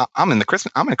 time. Like, I'm in a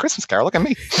Christmas Carol. Look at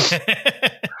me.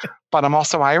 But I'm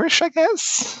also Irish, I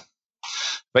guess.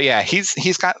 But yeah,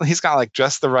 he's got like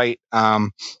just the right.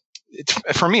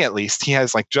 For me at least, he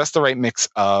has like just the right mix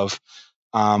of,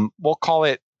 we'll call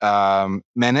it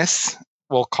menace,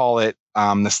 we'll call it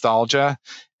nostalgia,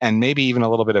 and maybe even a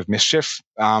little bit of mischief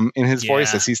in his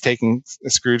voice Yeah. as he's taking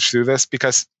Scrooge through this.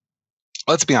 Because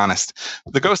let's be honest,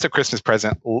 the Ghost of Christmas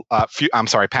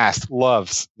Past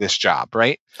loves this job,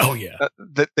 right? Oh, yeah.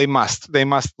 That they must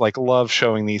like love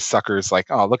showing these suckers like,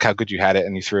 oh, look how good you had it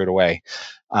and you threw it away.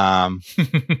 And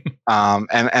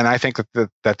I think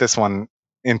that this one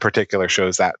in particular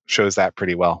shows that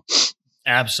pretty well.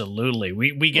 Absolutely.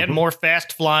 We get Mhm. more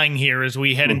fast flying here as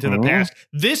we head into the Mhm. past.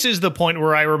 This is the point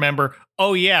where I remember,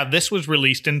 oh, yeah, this was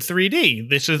released in 3D.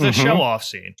 This is the Mhm. show-off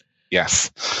scene. Yes.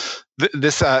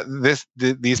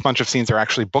 These bunch of scenes are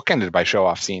actually bookended by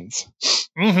show-off scenes.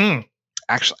 Mm-hmm.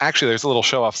 Actually, there's a little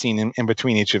show-off scene in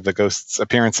between each of the ghosts'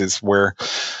 appearances where,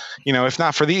 you know, if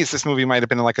not for these, this movie might have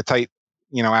been like a tight,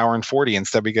 you know, hour and 40.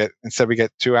 Instead we get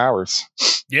 2 hours.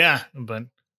 Yeah, but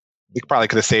We probably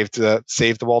could have saved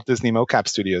the Walt Disney mocap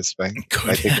studios by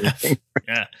could taking have. this.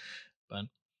 Yeah, but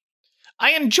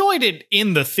I enjoyed it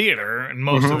in the theater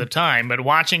most of Mhm. the time, but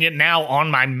watching it now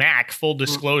on my Mac, full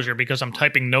disclosure, because I'm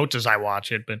typing notes as I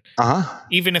watch it. But Uh-huh.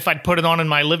 even if I'd put it on in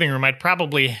my living room, I'd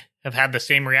probably have had the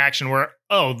same reaction where,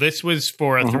 oh, this was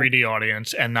for a Mhm. 3D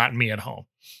audience and not me at home.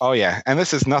 Oh yeah, and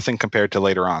this is nothing compared to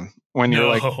later on when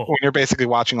you're No. when you're basically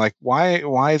watching like why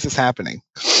is this happening?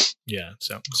 Yeah,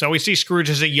 so we see Scrooge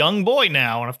as a young boy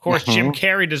now, and of course Jim Mhm.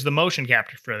 Carrey does the motion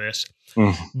capture for this.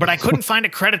 Mm. But I couldn't find a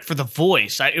credit for the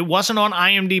voice. It wasn't on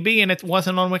IMDb and it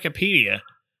wasn't on Wikipedia.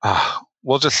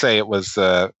 We'll just say it was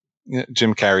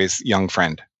Jim Carrey's young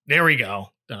friend. There we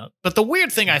go. But the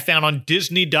weird thing I found on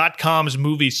Disney.com's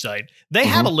movie site, they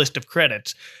have a list of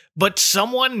credits, but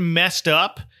someone messed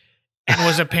up and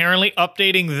was apparently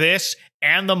updating this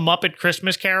and the Muppet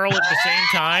Christmas Carol at the same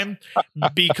time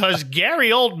because Gary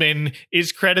Oldman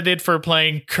is credited for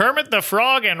playing Kermit the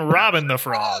Frog and Robin the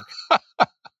Frog.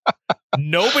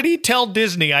 Nobody tell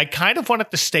Disney. I kind of want it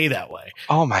to stay that way.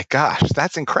 Oh my gosh,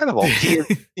 that's incredible.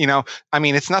 You know, I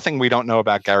mean, it's nothing we don't know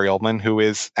about Gary Oldman, who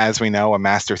is, as we know, a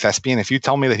master thespian. If you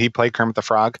tell me that he played Kermit the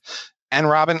Frog and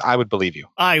Robin, I would believe you.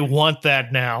 I want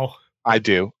that now. I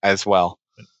do as well.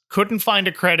 Couldn't find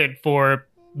a credit for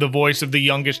the voice of the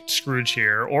youngest Scrooge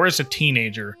here, or as a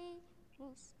teenager.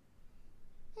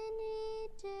 Any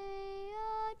day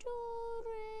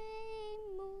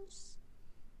adoremus.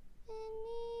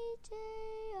 Any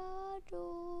day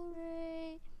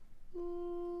adoremus.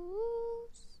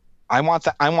 I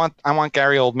want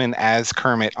Gary Oldman as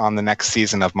Kermit on the next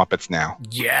season of Muppets Now.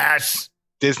 Yes!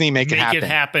 Disney, make it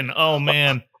happen. Oh,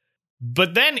 man.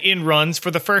 But then in runs, for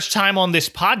the first time on this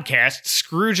podcast,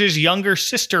 Scrooge's younger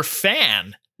sister,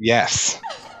 Fan. Yes.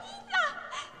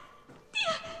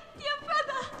 Dear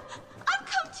brother, I've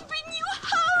come to bring you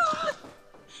home.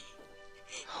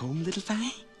 Home, little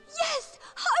Fan? Yes,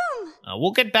 home.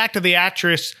 We'll get back to the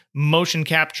actress motion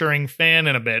capturing Fan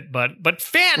in a bit, but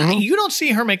Fan, you don't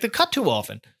see her make the cut too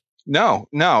often. No,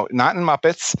 not in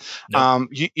Muppets. Nope.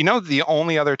 You know, the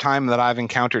only other time that I've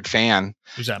encountered Fan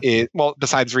Who's that? is, well,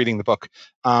 besides reading the book,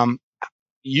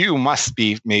 you must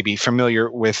be maybe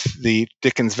familiar with the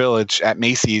Dickens Village at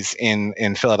Macy's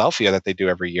in Philadelphia that they do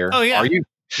every year. Oh, yeah. Are you?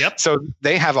 Yep. So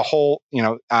they have a whole, you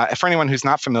know, for anyone who's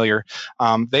not familiar,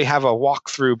 they have a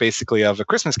walkthrough basically of A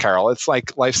Christmas Carol. It's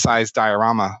like life-size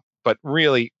diorama, but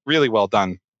really, really well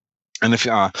done. And if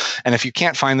you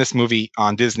can't find this movie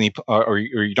on Disney or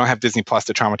you don't have Disney Plus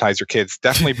to traumatize your kids,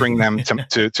 definitely bring them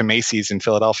to Macy's in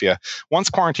Philadelphia.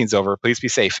 Once quarantine's over, please be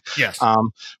safe. Yes.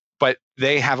 But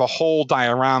they have a whole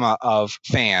diorama of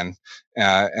Fan,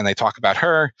 and they talk about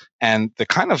her and the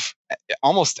kind of,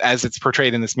 almost as it's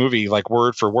portrayed in this movie, like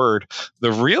word for word,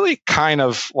 the really kind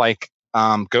of like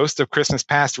Ghost of Christmas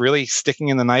Past really sticking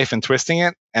in the knife and twisting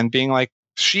it and being like,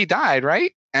 she died,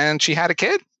 right? And she had a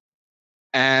kid?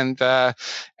 and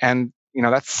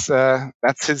that's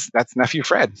nephew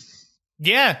Fred.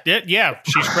 Yeah.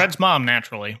 She's Fred's mom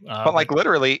naturally. But like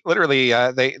literally,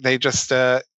 they just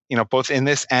both in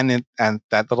this and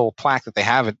that little plaque that they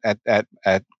have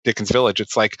at Dickens Village,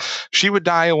 it's like she would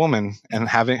die a woman and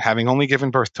having only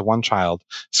given birth to one child,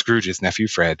 Scrooge's nephew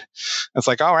Fred. It's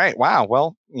like, all right, wow,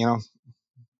 well,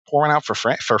 pouring out for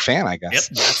Fan, I guess.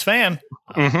 Yep, that's Fan.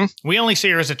 Mm-hmm. We only see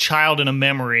her as a child in a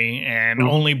memory, and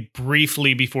only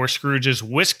briefly before Scrooge is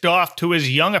whisked off to his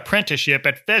young apprenticeship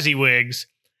at Fezziwig's.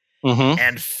 Mm-hmm.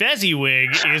 And Fezziwig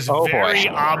is very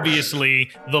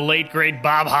obviously the late great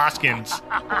Bob Hoskins.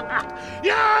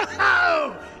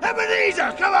 Yo-ho!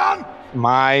 Ebenezer, come on!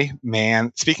 My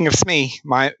man. Speaking of Smee,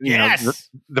 Yes.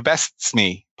 The best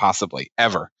Smee possibly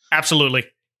ever. Absolutely.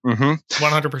 Mm-hmm.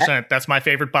 100%. That's my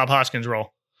favorite Bob Hoskins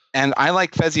role. And I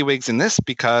like Fezziwigs in this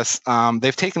because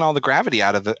they've taken all the gravity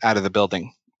out of the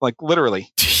building, like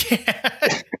literally.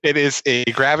 It is a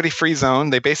gravity-free zone.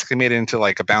 They basically made it into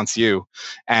like a bounce U,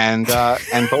 and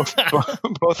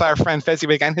both our friend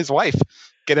Fezziwig and his wife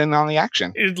get in on the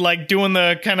action. It's like doing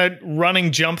the kind of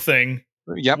running jump thing.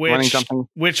 Yep, running jumping,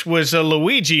 which was a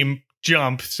Luigi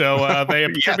jump. So they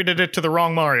attributed it to the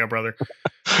wrong Mario brother.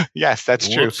 Yes, that's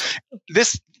true.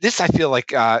 This I feel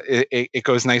like it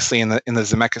goes nicely in the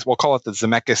Zemeckis. We'll call it the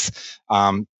Zemeckis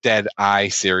Dead Eye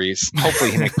series.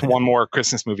 Hopefully, he makes one more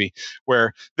Christmas movie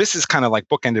where this is kind of like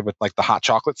bookended with like the hot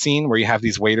chocolate scene where you have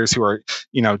these waiters who are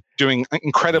doing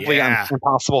incredibly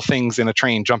impossible things in a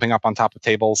train, jumping up on top of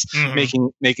tables,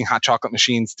 making hot chocolate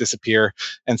machines disappear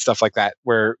and stuff like that.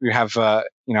 Where you have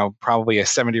probably a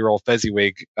 70-year-old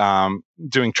Fezziwig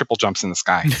doing triple jumps in the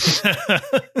sky.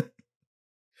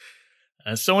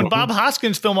 So in Bob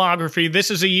Hoskins' filmography, this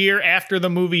is a year after the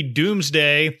movie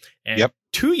Doomsday and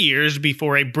 2 years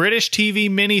before a British TV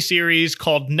miniseries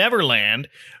called Neverland,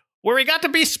 where he got to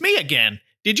be Smee again.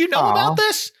 Did you know about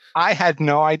this? I had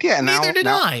no idea. And Neither did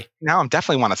I. Now I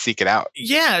definitely want to seek it out.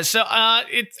 Yeah, so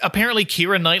it's apparently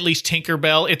Keira Knightley's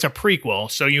Tinkerbell. It's a prequel.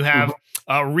 So you have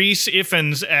Rhys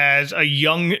Ifans as a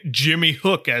young Jimmy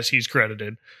Hook, as he's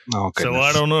credited. Oh, goodness. So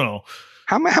I don't know.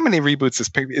 How many reboots is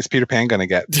Peter Pan going to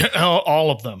get?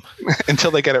 All of them.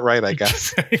 Until they get it right, I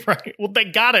guess. Right. Well, they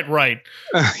got it right.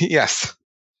 Yes.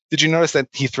 Did you notice that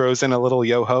he throws in a little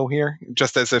yo-ho here?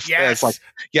 Just as if, as like,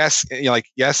 yes,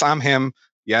 yes, I'm him.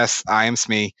 Yes, I am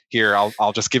Smee. Here,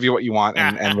 I'll just give you what you want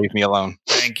and leave me alone.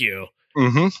 Thank you.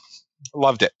 Mm-hmm.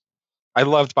 Loved it. I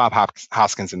loved Bob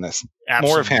Hoskins in this. Absolutely.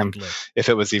 More of him, if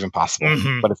it was even possible.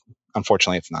 Mm-hmm. But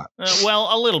unfortunately, it's not. Well,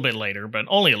 a little bit later, but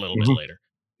only a little bit later.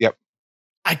 Yep.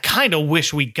 I kind of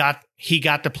wish he got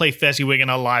to play Fezziwig in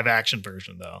a live action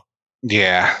version, though.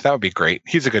 Yeah, that would be great.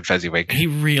 He's a good Fezziwig. He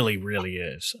really, really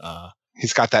is.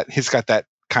 He's got that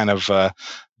kind of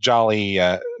jolly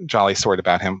sort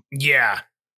about him. Yeah.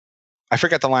 I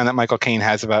forget the line that Michael Caine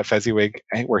has about Fezziwig,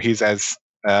 where he's as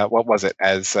what was it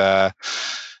as because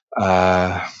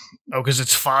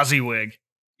it's Fozziwig.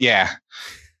 Yeah.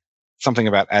 Something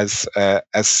about as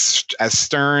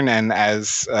stern and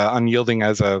as unyielding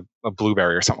as a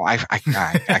blueberry or something. I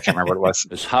can't remember what it was.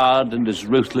 As hard and as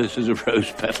ruthless as a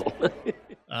rose petal.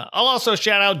 I'll also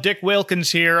shout out Dick Wilkins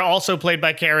here, also played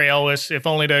by Cary Elwes, if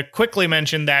only to quickly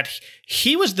mention that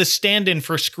he was the stand-in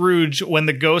for Scrooge when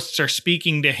the ghosts are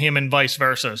speaking to him and vice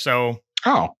versa. So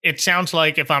it sounds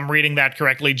like, if I'm reading that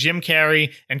correctly, Jim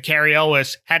Carrey and Cary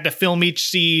Elwes had to film each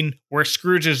scene where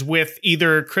Scrooge is with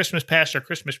either Christmas Past or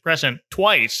Christmas Present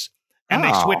twice, and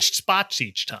they switched spots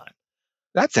each time.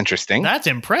 That's interesting. That's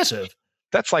impressive.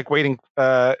 That's like waiting.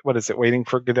 What is it? Waiting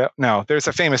for Godot? No, there's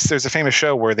a famous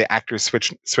show where the actors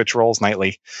switch roles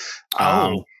nightly.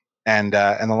 And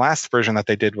the last version that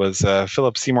they did was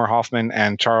Philip Seymour Hoffman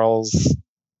and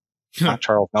not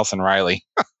Charles Nelson Riley.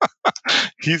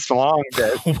 He's long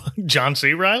dead. John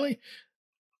C. Riley?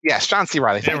 Yes, John C.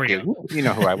 Riley. Thank you. You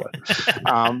know who I was.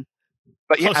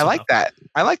 But yeah, I like that.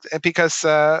 I like that because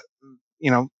that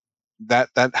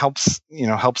helps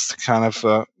to kind of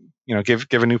give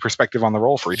a new perspective on the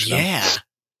role for each of them.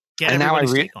 Yeah. And now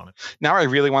I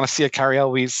really want to see a Cary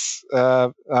Elwes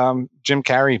Jim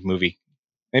Carrey movie.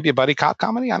 Maybe a buddy cop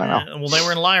comedy. I don't know. Well, they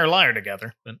were in Liar Liar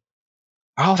together. But...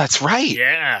 Oh, that's right.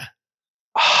 Yeah.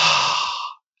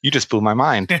 You just blew my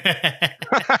mind.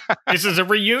 This is a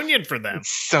reunion for them.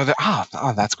 So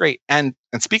that's great. And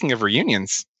speaking of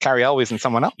reunions, Cary Elwes and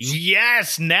someone else.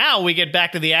 Yes. Now we get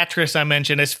back to the actress I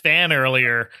mentioned as Fan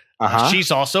earlier.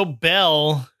 She's also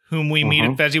Belle, whom we meet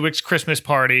at Fezziwig's Christmas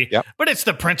party. Yep. But it's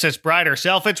the Princess Bride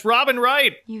herself. It's Robin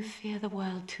Wright. You fear the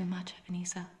world too much,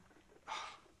 Ebenezer.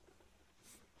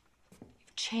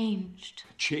 You've changed.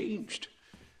 Changed?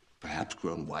 Perhaps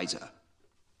grown wiser.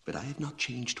 but I have not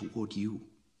changed toward you.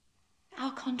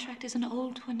 Our contract is an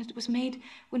old one. It was made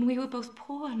when we were both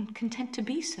poor and content to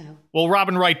be so. Well,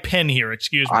 Robin Wright Penn here,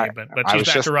 excuse me, but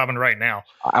she's back to Robin Wright now.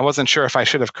 I wasn't sure if I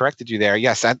should have corrected you there.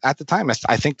 Yes, at the time,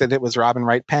 I think that it was Robin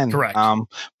Wright Penn. Correct.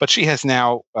 But she has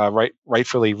now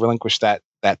rightfully relinquished that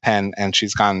pen, and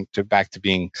she's gone back to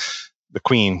being the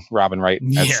Queen, Robin Wright,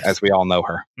 as we all know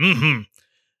her. Mm-hmm.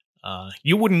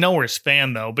 You wouldn't know her as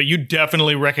fan, though, but you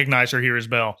definitely recognize her here as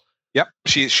Belle. Yep,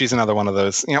 she's another one of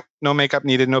those. No makeup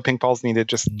needed, no pink balls needed.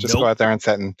 Just go out there and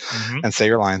set and say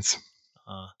your lines.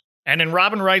 And in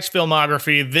Robin Wright's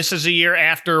filmography, this is a year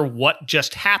after What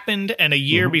Just Happened and a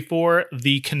year before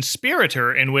The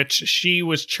Conspirator, in which she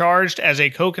was charged as a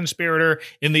co-conspirator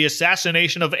in the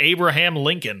assassination of Abraham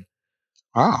Lincoln.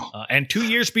 Wow. And 2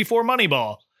 years before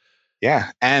Moneyball.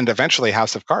 Yeah, and eventually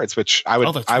House of Cards, which I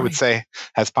would say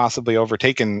has possibly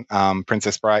overtaken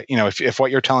Princess Bride. If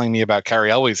what you're telling me about Carrie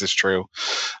Elwes is true,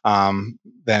 then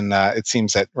it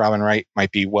seems that Robin Wright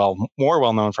might be more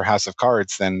well known for House of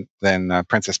Cards than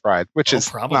Princess Bride, which is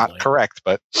probably not correct,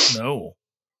 but no,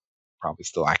 probably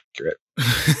still accurate.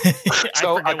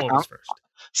 So I forget what was first.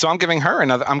 So I'm giving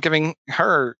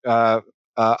her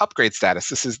upgrade status.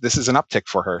 This is an uptick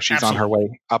for her. She's on her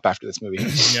way up after this movie.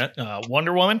 Yeah,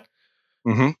 Wonder Woman.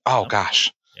 Mm-hmm. Oh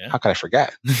gosh, how could I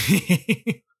forget?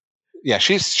 Yeah,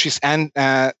 she's and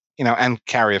and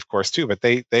Carrie of course too. But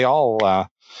they all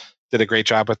did a great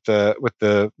job with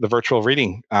the virtual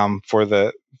reading for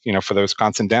the for the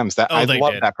Wisconsin Dems. I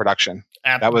love that production.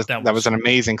 That was an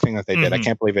amazing thing that they did. I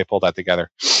can't believe they pulled that together.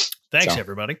 Thanks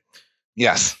everybody.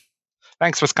 Yes.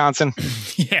 Thanks, Wisconsin.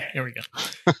 Yeah, here we go.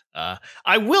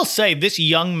 I will say this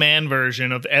young man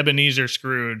version of Ebenezer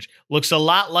Scrooge looks a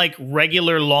lot like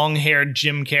regular long-haired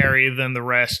Jim Carrey than the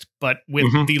rest, but with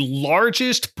the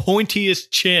largest,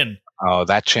 pointiest chin. Oh,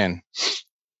 that chin.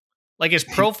 Like his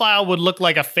profile would look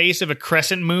like a face of a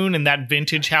crescent moon in that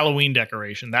vintage Halloween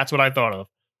decoration. That's what I thought of.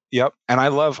 Yep, and I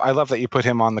love that you put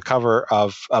him on the cover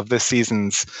of this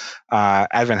season's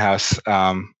Advent House,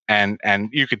 and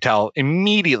you could tell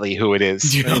immediately who it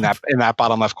is in that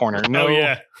bottom left corner.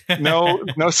 No,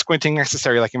 no squinting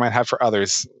necessary like you might have for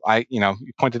others. You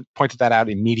pointed that out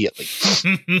immediately.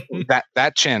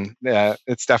 that chin,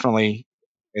 it's definitely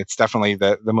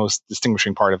the most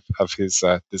distinguishing part of his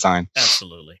design.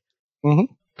 Absolutely. Mm-hmm.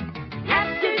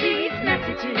 After these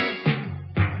messages,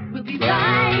 we'll be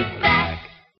right back.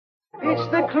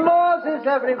 It's the Clauses,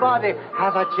 everybody.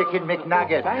 Have a chicken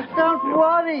McNugget. Don't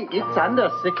worry, it's under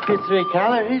 63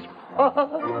 calories.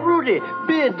 Rudy,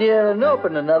 be a dear and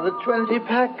open another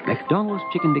 20-pack. McDonald's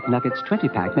Chicken McNuggets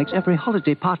 20-pack makes every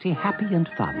holiday party happy and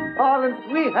fun.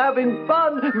 Aren't we having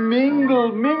fun?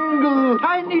 Mingle, mingle.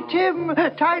 Tiny Tim,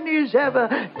 tiny as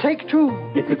ever. Take two.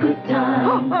 It's a good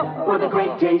time for the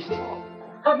great taste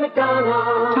of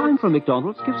McDonald's. Time for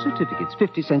McDonald's gift certificates,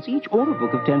 50 cents each, or a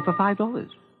book of 10 for $5.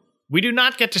 We do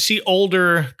not get to see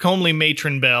older, comely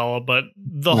matron Belle, but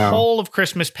the whole of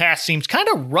Christmas Past seems kind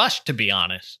of rushed, to be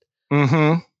honest.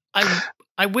 Mm-hmm.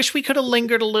 I wish we could have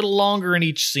lingered a little longer in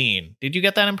each scene. Did you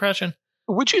get that impression?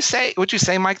 Would you say,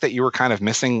 Mike, that you were kind of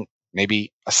missing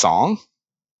maybe a song?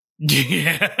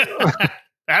 Yeah.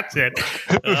 That's it.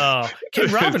 Can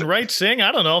Robin Wright sing?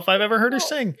 I don't know if I've ever heard her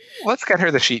sing. Let's get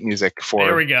her the sheet music for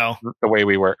There we go. The Way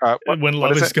We Were. When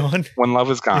Love Is Gone? When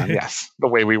Love Is Gone, yes. The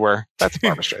Way We Were. That's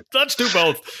Barbra Streisand. Let's do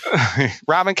both.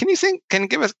 Robin, can you sing? Can you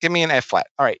give me an F flat?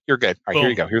 All right, you're good. All right, Here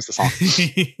you go. Here's the song.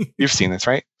 You've seen this,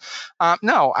 right?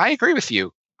 No, I agree with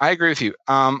you. I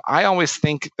always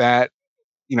think that,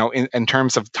 in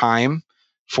terms of time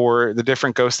for the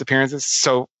different ghost appearances,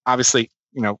 so obviously,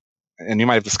 and you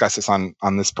might have discussed this on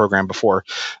this program before.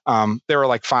 There are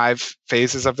like 5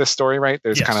 phases of this story, right?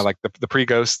 There's kind of like the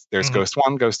pre-ghost, there's Ghost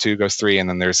 1, Ghost 2, Ghost 3, and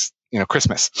then there's,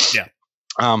 Christmas. Yeah.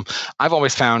 I've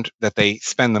always found that they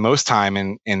spend the most time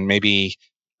in maybe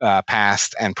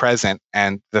past and present,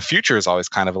 and the future is always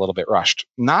kind of a little bit rushed.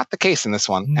 Not the case in this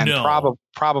one, and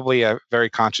probably a very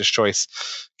conscious choice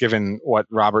given what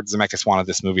Robert Zemeckis wanted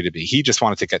this movie to be. He just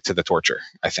wanted to get to the torture,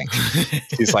 I think.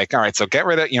 He's like, all right, so get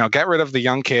rid of the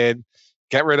young kid,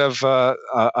 get rid of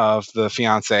the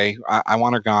fiance. I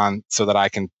want her gone so that I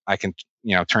can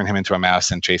turn him into a mouse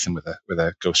and chase him with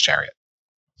a ghost chariot.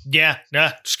 Yeah,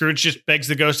 Scrooge just begs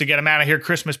the ghost to get him out of here.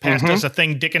 Christmas Past does a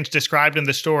thing Dickens described in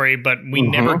the story, but we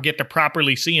never get to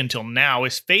properly see until now.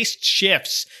 His face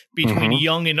shifts between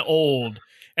young and old.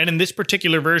 And in this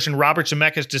particular version, Robert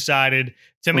Zemeckis decided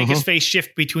to make his face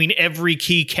shift between every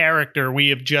key character we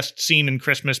have just seen in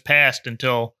Christmas Past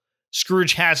until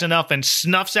Scrooge has enough and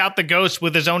snuffs out the ghost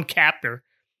with his own captor.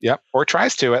 Yep, or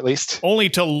tries to, at least. Only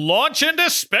to launch into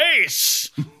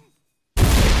space!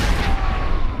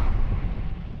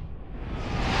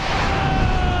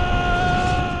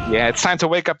 Yeah, it's time to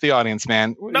wake up the audience,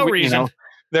 man. No reason. You know,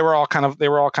 they were all kind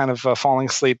of falling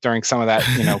asleep during some of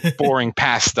that, boring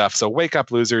past stuff. So wake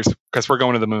up, losers, because we're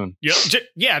going to the moon.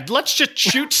 Yeah, let's just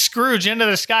shoot Scrooge into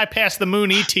the sky past the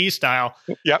moon, E.T. style.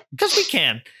 Yep, because we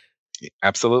can.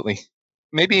 Absolutely.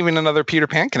 Maybe even another Peter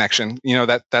Pan connection.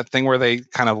 That thing where they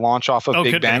kind of launch off of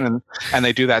Big Ben and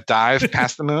they do that dive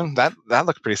past the moon. That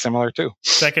looked pretty similar too.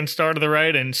 Second star to the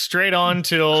right and straight on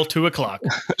till 2:00.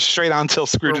 Straight on till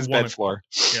Scrooge's bed floor.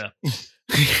 Yeah.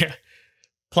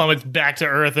 Plummets back to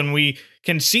Earth, and we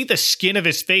can see the skin of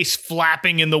his face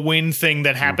flapping in the wind thing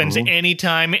that happens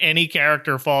anytime any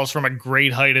character falls from a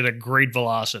great height at a great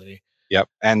velocity. Yep.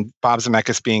 And Bob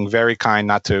Zemeckis being very kind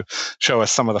not to show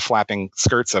us some of the flapping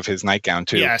skirts of his nightgown,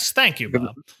 too. Yes. Thank you,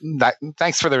 Bob.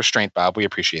 Thanks for the restraint, Bob. We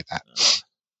appreciate that.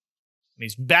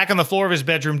 He's back on the floor of his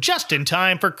bedroom just in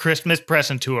time for Christmas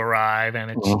present to arrive.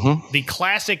 And it's the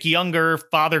classic younger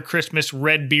Father Christmas,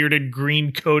 red-bearded,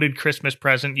 green-coated Christmas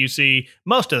present you see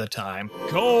most of the time.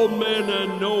 Come in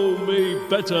and know me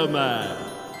better, man.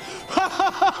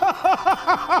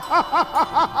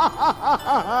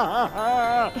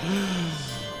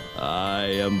 I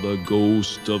am the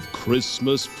ghost of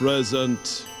Christmas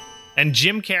present. And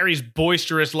Jim Carrey's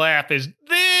boisterous laugh is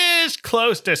this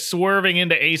close to swerving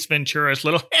into Ace Ventura's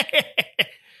little...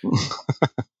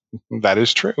 That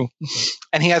is true.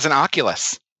 And he has an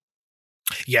Oculus.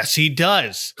 Yes, he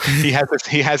does. He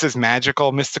has his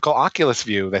magical, mystical Oculus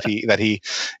view that he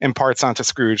imparts onto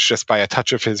Scrooge just by a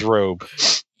touch of his robe.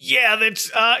 Yeah,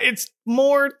 it's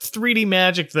more 3D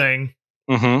magic thing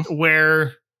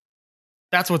where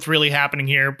that's what's really happening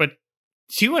here. But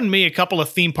you and me, a couple of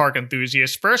theme park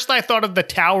enthusiasts, first I thought of the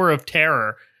Tower of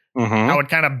Terror, how it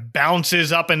kind of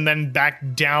bounces up and then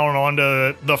back down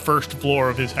onto the first floor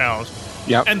of his house.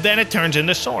 Yep. And then it turns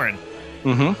into Soarin'.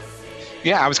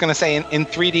 Yeah, I was going to say in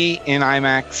 3D, in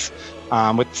IMAX,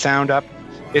 with sound up,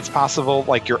 it's possible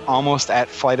like you're almost at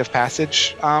Flight of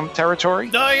Passage territory.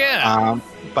 Oh, yeah.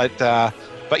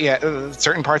 But yeah,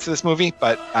 certain parts of this movie.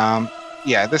 But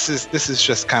yeah, this is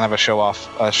just kind of a show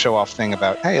off thing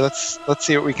about, hey, let's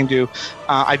see what we can do.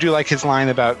 I do like his line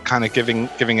about kind of giving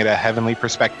it a heavenly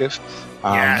perspective.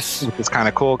 Yes, which is kind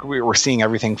of cool. We're seeing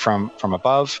everything from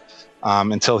above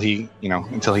until he's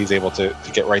able to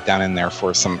get right down in there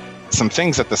for some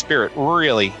things that the spirit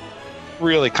really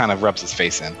kind of rubs his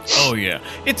face in. Oh yeah,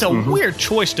 it's a weird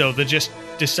choice though to just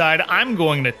decide I'm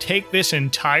going to take this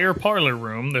entire parlor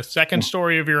room, the second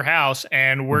story of your house,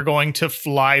 and we're going to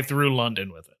fly through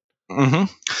London with it.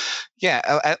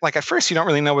 Yeah, like at first you don't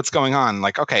really know what's going on.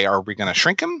 Like, okay, are we going to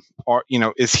shrink him, or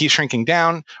is he shrinking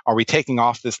down? Are we taking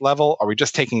off this level? Are we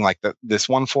just taking like this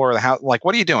one floor of the house? Like,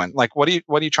 what are you doing? Like, what are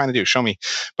you trying to do? Show me.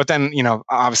 But then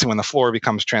obviously when the floor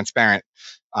becomes transparent,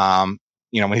 when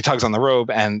he tugs on the robe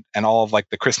and all of like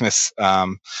the Christmas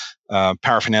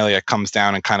paraphernalia comes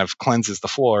down and kind of cleanses the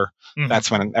floor,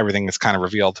 that's when everything is kind of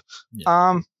revealed.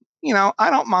 Yeah. I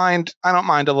don't mind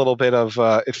a little bit of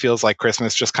it feels like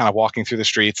Christmas, just kind of walking through the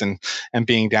streets and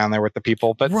being down there with the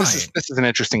people. But this is an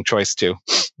interesting choice too.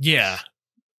 Yeah.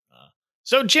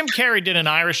 So Jim Carrey did an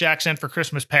Irish accent for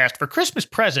Christmas Past. For Christmas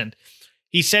Present,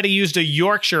 he said he used a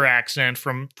Yorkshire accent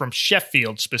from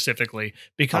Sheffield specifically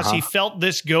because he felt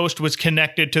this ghost was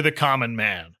connected to the common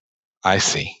man. I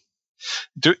see.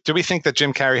 Do we think that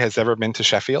Jim Carrey has ever been to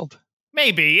Sheffield?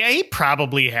 Maybe. Yeah, he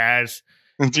probably has.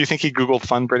 Do you think he Googled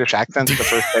fun British accents the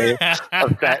first day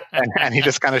of that, and he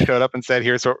just kind of showed up and said,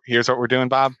 "Here's what we're doing,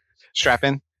 Bob. Strap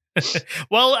in."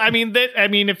 Well, I mean,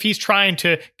 if he's trying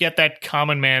to get that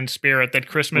common man spirit that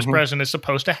Christmas Present is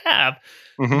supposed to have,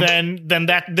 then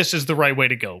this is the right way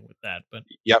to go with that. But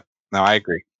yep, no, I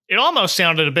agree. It almost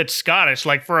sounded a bit Scottish.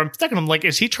 Like for a second, I'm like,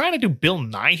 is he trying to do Bill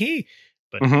Nighy?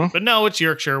 But no, it's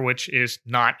Yorkshire, which is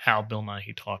not how Bill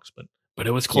Nighy talks. But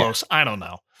it was close. Yeah. I don't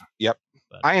know. Yep.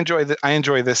 But I enjoy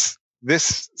this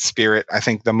spirit, I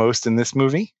think, the most in this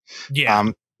movie.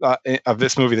 Yeah. Of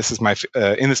this movie, this is my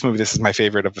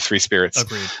favorite of the three spirits.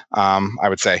 Agreed. I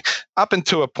would say up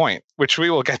until a point, which we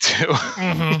will get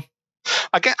to.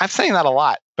 Again, I'm saying that a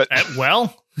lot, but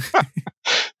well,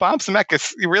 Bob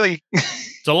Zemeckis,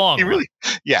 it's a long one.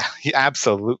 He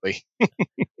absolutely.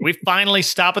 We finally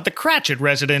stop at the Cratchit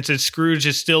residence as Scrooge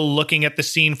is still looking at the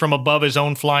scene from above his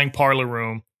own flying parlor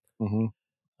room.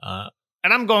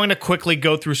 And I'm going to quickly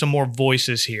go through some more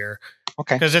voices here.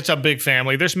 Okay. Because it's a big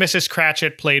family. There's Mrs.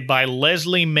 Cratchit, played by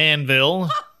Leslie Manville.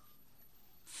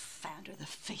 Founder of the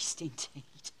feast, indeed.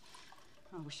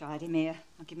 I wish I had him here.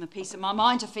 I'd give him a piece of my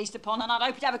mind to feast upon, and I'd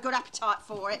hope he'd have a good appetite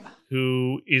for it.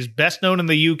 Who is best known in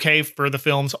the UK for the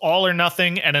films All or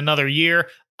Nothing and Another Year.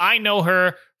 I know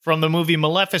her from the movie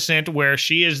Maleficent, where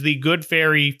she is the good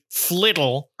fairy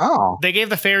Flittle. Oh. They gave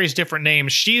the fairies different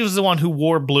names. She was the one who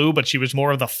wore blue, but she was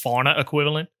more of the fauna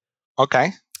equivalent.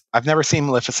 Okay. I've never seen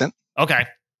Maleficent. Okay.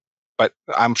 But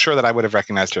I'm sure that I would have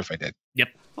recognized her if I did. Yep.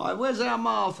 Hi, where's our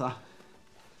Martha?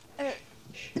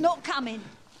 Not coming.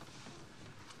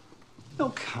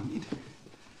 Not coming?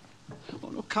 Oh,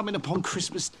 not coming upon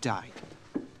Christmas Day.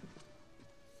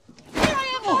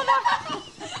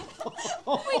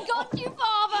 We got you,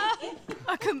 Father!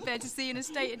 I couldn't bear to see you in a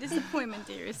state of disappointment,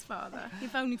 dearest Father,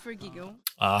 if only for a giggle.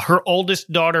 Her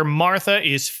oldest daughter, Martha,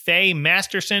 is Faye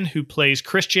Masterson, who plays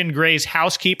Christian Grey's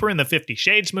housekeeper in the 50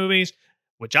 Shades movies,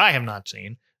 which I have not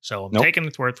seen, so I'm taking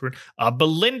its word for it.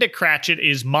 Belinda Cratchit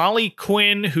is Molly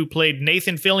Quinn, who played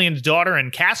Nathan Fillion's daughter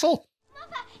in Castle.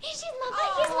 Here's Mother.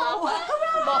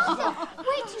 Hurrah!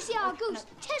 Wait till you see our goose.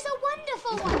 Tis a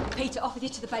wonderful one. Peter, off with you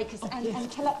to the baker's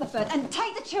and collect the bird. And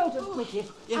take the children with you.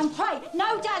 And pray,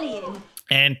 no dallying.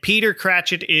 And Peter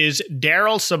Cratchit is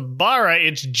Daryl Sabara.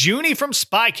 It's Junie from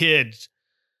Spy Kids.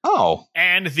 Oh.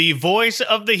 And the voice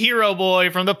of the hero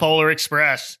boy from the Polar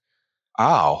Express.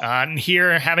 Oh. And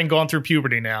here, having gone through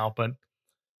puberty now, but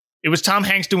it was Tom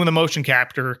Hanks doing the motion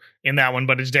capture in that one,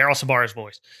 but it's Daryl Sabara's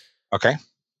voice. Okay.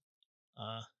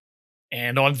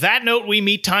 And on that note, we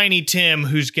meet Tiny Tim,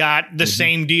 who's got the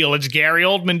same deal. It's Gary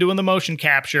Oldman doing the motion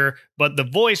capture, but the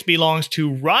voice belongs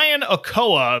to Ryan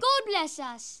Okoa. God bless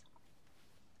us.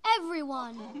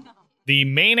 Everyone. The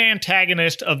main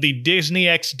antagonist of the Disney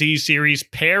XD series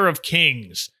Pair of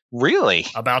Kings. Really?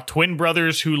 About twin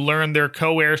brothers who learn they're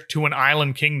co-heirs to an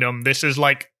island kingdom. This is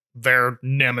like their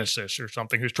nemesis or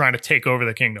something who's trying to take over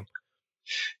the kingdom.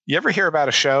 You ever hear about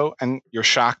a show and you're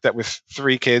shocked that with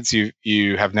 3 kids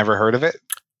you have never heard of it?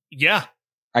 Yeah.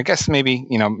 I guess maybe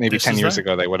 10 years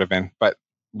ago they would have been, but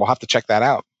we'll have to check that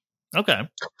out. Okay.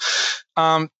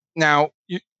 Now,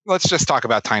 let's just talk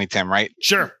about Tiny Tim, right?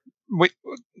 Sure.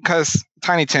 Because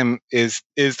Tiny Tim is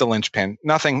the linchpin.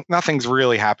 Nothing's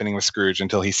really happening with Scrooge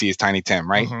until he sees Tiny Tim,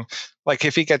 right? Mm-hmm. Like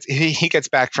if he gets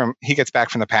back from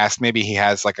the past, maybe he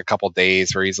has like a couple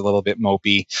days where he's a little bit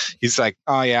mopey. He's like,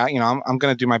 oh yeah, I'm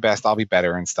going to do my best. I'll be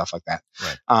better and stuff like that.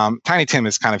 Right. Tiny Tim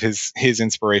is kind of his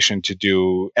inspiration to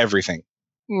do everything.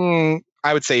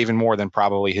 I would say even more than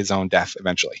probably his own death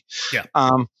eventually. Yeah.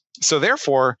 So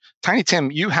therefore, Tiny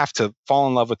Tim, you have to fall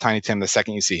in love with Tiny Tim the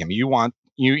second you see him. You want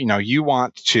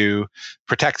to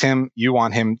protect him. You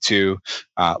want him to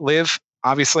live,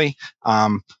 obviously.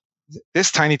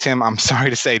 This Tiny Tim, I'm sorry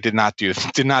to say, did not do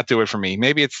it for me.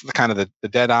 Maybe it's kind of the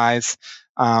dead eyes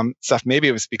stuff. Maybe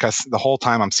it was because the whole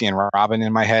time I'm seeing Robin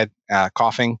in my head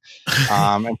coughing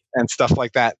and stuff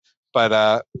like that. But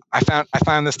I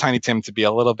found this Tiny Tim to be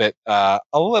a little bit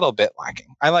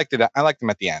lacking. I liked him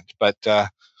at the end, but I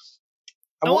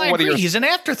agree. He's an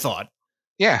afterthought.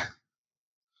 Yeah.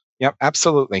 Yep,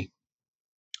 absolutely.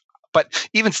 But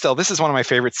even still, this is one of my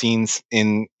favorite scenes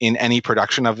in any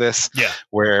production of this. Yeah.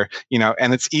 Where,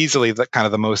 and it's easily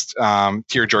the most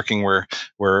tear-jerking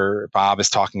where Bob is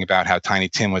talking about how Tiny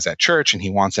Tim was at church and he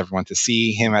wants everyone to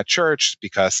see him at church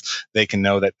because they can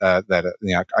know that a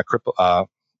cripple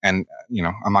and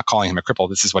I'm not calling him a cripple.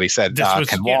 This is what he said.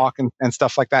 Can walk and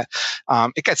stuff like that.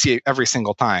 It gets you every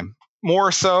single time.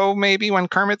 More so, maybe when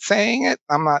Kermit's saying it.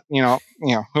 I'm not, who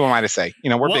am I to say?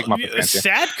 We're big Muppet fans.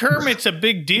 Sad Kermit's a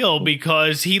big deal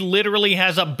because he literally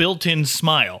has a built-in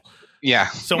smile. Yeah.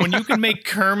 So when you can make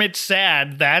Kermit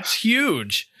sad, that's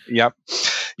huge. Yep.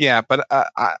 Yeah, but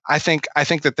I think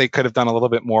that they could have done a little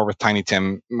bit more with Tiny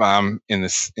Tim in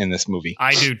this movie.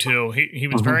 I do too. He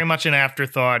was very much an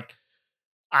afterthought.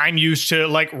 I'm used to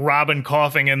like Robin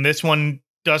coughing, and this one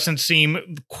doesn't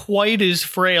seem quite as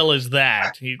frail as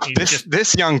that.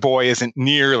 This young boy isn't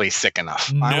nearly sick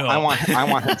enough. No. I want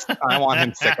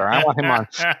him sicker. I want him on.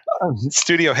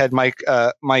 Studio head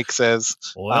Mike says,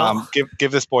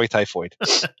 give this boy typhoid.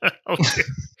 Okay.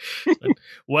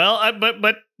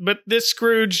 But this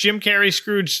Scrooge, Jim Carrey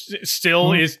Scrooge,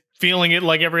 still is feeling it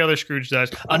like every other Scrooge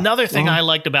does. Another thing I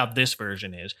liked about this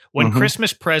version is when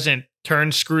Christmas Present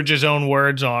turns Scrooge's own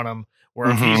words on him. Where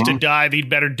if he's to die, he'd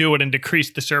better do it and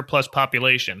decrease the surplus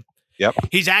population. Yep.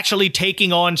 He's actually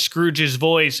taking on Scrooge's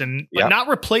voice but not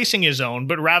replacing his own,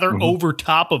 but rather over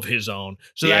top of his own.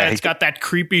 So that it's got that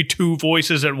creepy 2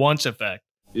 voices at once effect.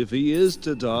 If he is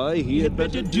to die, he had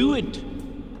better do it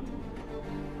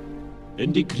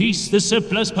and decrease the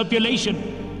surplus population.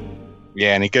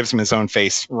 Yeah, and he gives him his own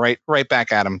face right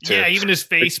back at him too. Yeah, even his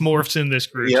face morphs in this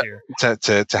Scrooge here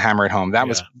to hammer it home. That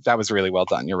was really well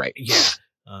done. You're right. Yeah.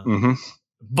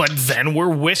 But then we're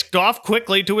whisked off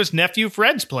quickly to his nephew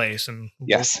Fred's place. And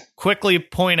yes, we'll quickly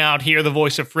point out here the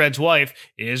voice of Fred's wife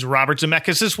is Robert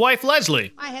Zemeckis' wife,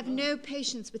 Leslie. I have no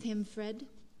patience with him, Fred.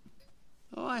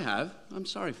 Oh, I have. I'm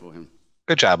sorry for him.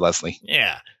 Good job, Leslie.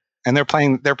 Yeah. And they're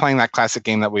playing that classic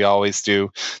game that we always do,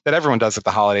 that everyone does at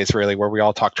the holidays, really, where we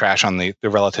all talk trash on the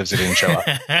relatives that didn't show up.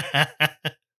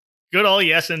 Good old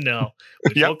yes and no,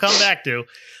 which we'll come back to.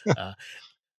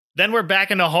 Then we're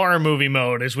back into horror movie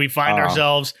mode as we find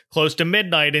ourselves close to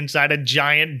midnight inside a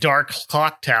giant dark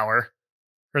clock tower.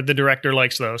 Heard the director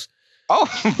likes those.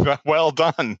 Oh, well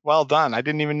done. Well done. I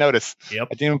didn't even notice. Yep.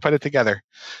 I didn't even put it together.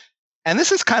 And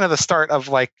this is kind of the start of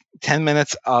like 10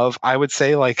 minutes of, I would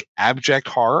say, like abject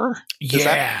horror. Is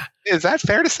that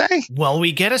fair to say? Well,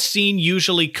 we get a scene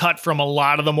usually cut from a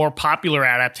lot of the more popular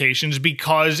adaptations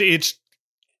because it's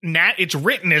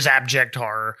written as abject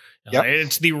horror. Yep.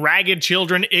 It's the ragged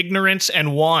children, ignorance,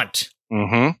 and want.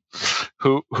 Mm-hmm.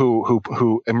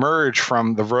 Who emerge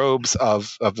from the robes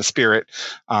of the spirit,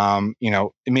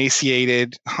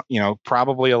 emaciated,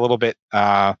 probably a little bit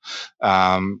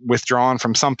withdrawn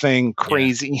from something,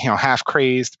 crazy, half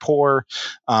crazed, poor,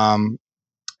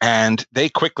 and they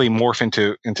quickly morph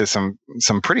into some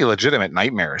pretty legitimate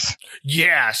nightmares.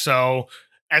 Yeah, so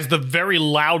as the very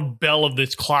loud bell of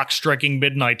this clock striking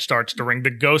midnight starts to ring, the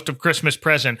ghost of Christmas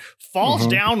Present falls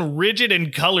down rigid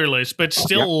and colorless, but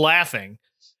still laughing.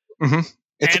 Mm-hmm.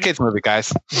 It's a kid's movie,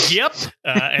 guys. Yep.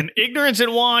 And ignorance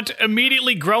and want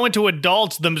immediately grow into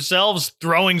adults themselves,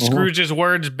 throwing Scrooge's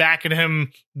words back at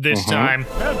him this time.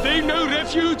 Have they no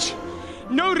refuge?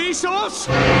 No resource?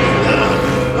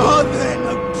 Are there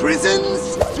no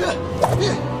prisons? Are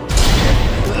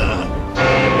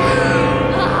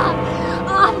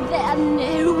there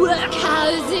no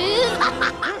workhouses?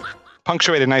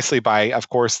 Punctuated nicely by, of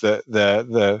course,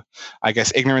 the I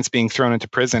guess ignorance being thrown into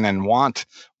prison and want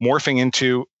morphing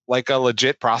into like a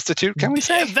legit prostitute. Can we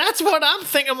say? That's what I'm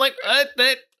thinking. I'm like,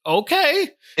 okay.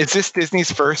 Is this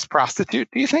Disney's first prostitute?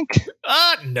 Do you think?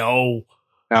 No.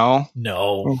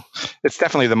 No. It's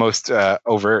definitely the most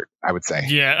overt, I would say.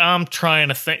 Yeah, I'm trying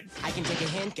to think. I can take a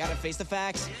hint, gotta face the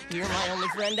facts. You're my only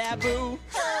friend, Abu. Oh,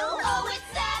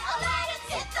 it's that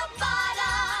Aladdin's hit the bottom.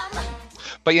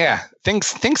 But yeah,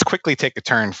 things quickly take a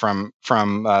turn from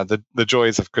the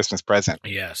joys of Christmas Present.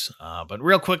 Yes, but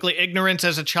real quickly, ignorance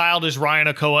as a child is Ryan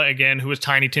Okoa again, who is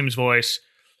Tiny Tim's voice.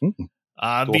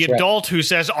 The adult who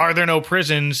says, "Are there no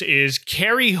prisons?" is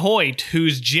Carrie Hoyt,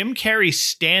 who's Jim Carrey's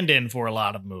stand-in for a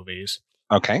lot of movies.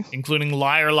 Okay. Including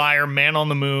Liar Liar, Man on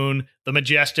the Moon, The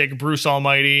Majestic, Bruce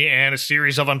Almighty, and a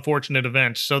series of unfortunate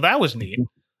events. So that was neat.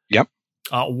 Yep.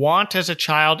 Want as a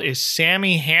child is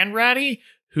Sammy Hanratty,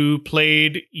 who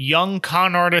played young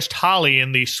con artist Holly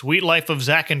in The Sweet Life of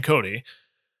Zack and Cody.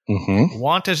 Mm-hmm.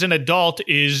 Want as an adult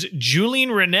is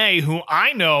Julian Renee, who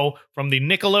I know from the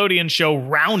Nickelodeon show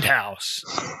Roundhouse.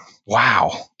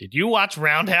 Wow. Did you watch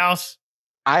Roundhouse?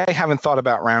 I haven't thought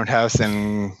about Roundhouse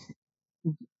in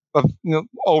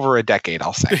over a decade,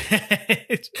 I'll say.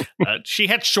 She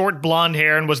had short blonde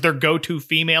hair and was their go-to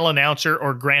female announcer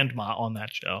or grandma on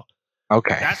that show.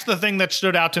 Okay. That's the thing that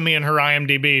stood out to me in her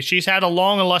IMDb. She's had a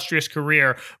long, illustrious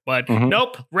career, but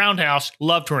nope, Roundhouse,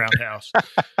 loved Roundhouse.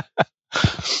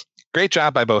 Great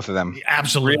job by both of them.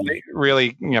 Absolutely.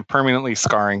 Really, permanently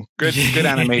scarring. Good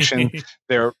animation.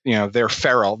 They're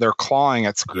feral. They're clawing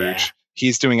at Scrooge. Yeah.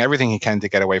 He's doing everything he can to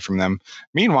get away from them.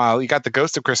 Meanwhile, you got the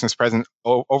ghost of Christmas Present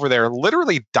over there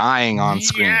literally dying on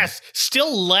screen. Yes,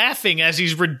 still laughing as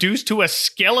he's reduced to a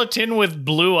skeleton with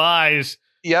blue eyes.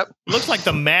 Yep. Looks like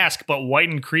The Mask, but white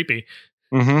and creepy.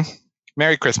 Mm-hmm.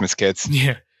 Merry Christmas, kids.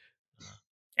 Yeah.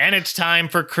 And it's time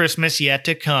for Christmas yet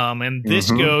to come. And this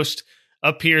ghost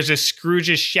appears as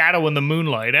Scrooge's shadow in the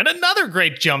moonlight. And another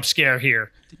great jump scare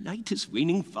here. The night is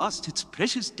waning fast. It's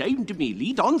precious time to me.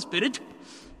 Lead on, spirit.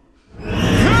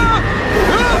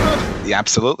 Yeah,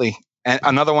 absolutely. And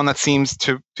another one that seems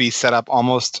to be set up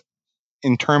almost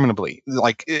interminably.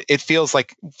 Like it feels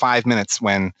like 5 minutes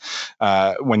when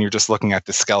you're just looking at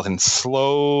the skeleton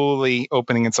slowly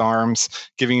opening its arms,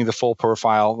 giving you the full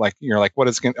profile. Like you're like, what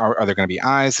is going? Are there going to be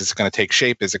eyes? Is it going to take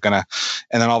shape? Is it going to?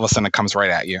 And then all of a sudden it comes right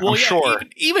at you. Well, I'm sure.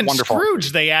 Even wonderful.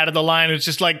 Scrooge, they added the line. It's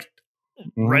just like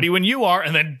ready when you are,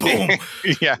 and then boom.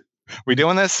 Yeah. We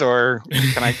doing this, or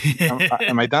can I?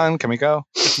 Am I done? Can we go?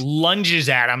 Lunges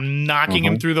at him, knocking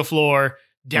him through the floor,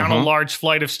 down a large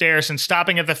flight of stairs, and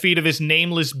stopping at the feet of his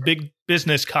nameless big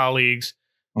business colleagues,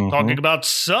 talking about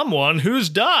someone who's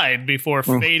died before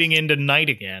fading into night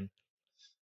again.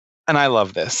 And I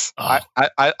love this. Oh.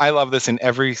 I love this in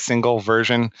every single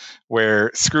version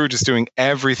where Scrooge is doing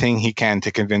everything he can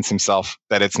to convince himself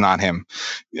that it's not him.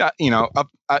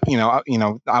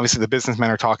 obviously the businessmen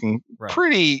are talking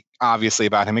pretty obviously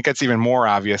about him. It gets even more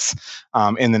obvious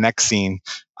in the next scene.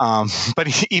 But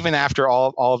even after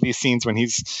all of these scenes, when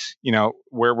he's,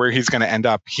 where he's going to end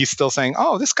up, he's still saying,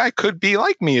 "Oh, this guy could be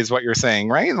like me," is what you're saying,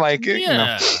 right? Like,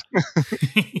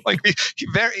 like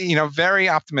very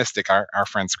optimistic. Our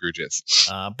friend Scrooge is.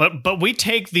 But we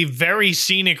take the very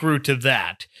scenic route to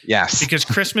that. Yes, because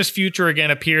Christmas Future again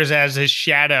appears as his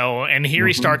shadow, and here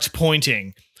he starts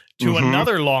pointing to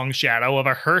another long shadow of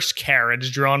a hearse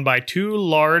carriage drawn by two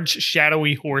large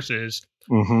shadowy horses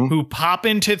who pop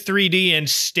into 3D and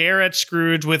stare at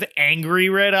Scrooge with angry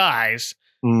red eyes.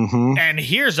 And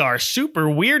here's our super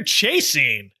weird chase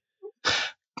scene.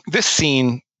 This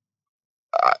scene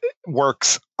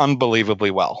works unbelievably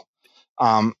well.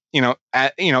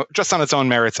 Just on its own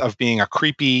merits of being a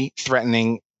creepy,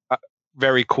 threatening,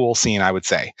 very cool scene, I would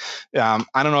say. I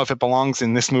don't know if it belongs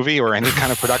in this movie or any kind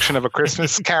of production of A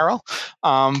Christmas Carol,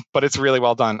 but it's really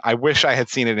well done. I wish I had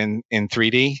seen it in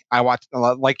 3D. I watched,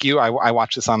 like you, I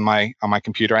watched this on my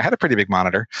computer. I had a pretty big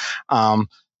monitor,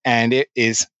 and it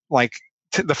is like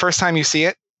the first time you see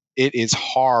it, it is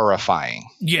horrifying.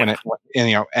 Yeah,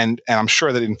 and I'm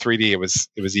sure that in 3D it was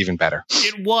even better.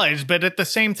 It was, but at the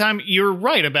same time, you're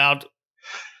right about.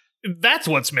 That's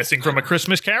what's missing from A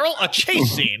Christmas Carol, a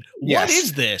chase scene. Yes. What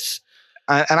is this?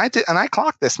 And I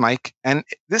clocked this, Mike. And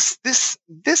this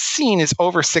scene is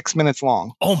over 6 minutes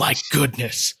long. Oh my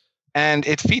goodness! And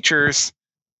it features,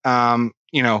 numerous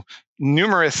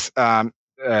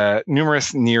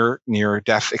near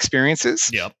death experiences.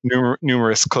 Yep.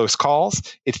 Numerous close calls.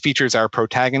 It features our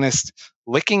protagonist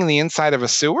licking the inside of a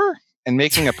sewer and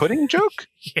making a pudding joke.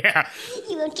 Yeah.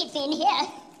 You won't get me in here.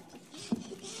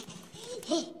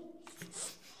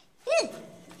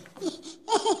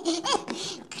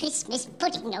 Christmas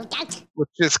pudding, no doubt. Which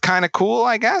is kind of cool,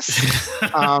 I guess.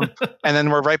 And then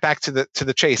we're right back to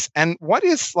the chase. And what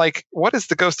is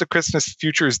the Ghost of Christmas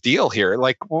Future's deal here?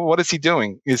 Like, what is he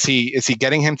doing? Is he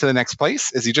getting him to the next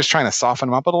place? Is he just trying to soften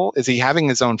him up a little? Is he having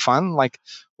his own fun? Like,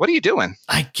 what are you doing?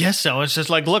 I guess so. It's just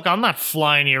like, look, I'm not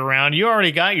flying you around. You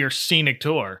already got your scenic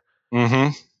tour.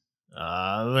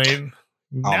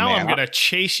 Now I'm going to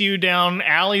chase you down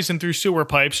alleys and through sewer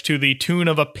pipes to the tune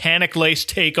of a panic-laced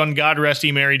take on God Rest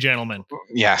Ye Merry Gentlemen.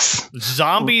 Yes.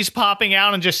 Zombies popping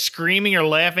out and just screaming or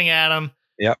laughing at him.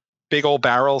 Yep. Big old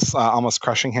barrels almost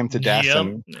crushing him to death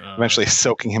and eventually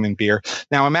soaking him in beer.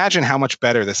 Now imagine how much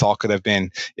better this all could have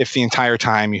been if the entire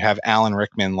time you have Alan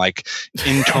Rickman like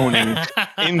intoning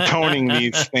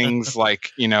these things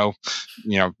like,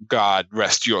 God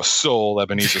rest your soul,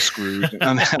 Ebenezer Scrooge,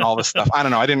 and all this stuff. I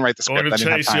don't know. I didn't write the script. I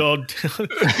didn't have time.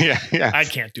 Yeah. I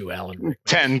can't do Alan Rickman.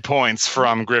 10 points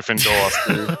from Gryffindor,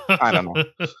 Scrooge. I don't know.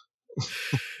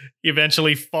 He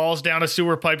eventually falls down a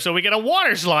sewer pipe, so we get a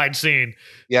water slide scene.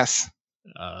 Yes.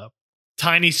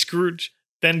 Tiny Scrooge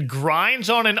then grinds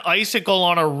on an icicle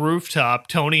on a rooftop,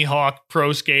 Tony Hawk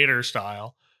Pro Skater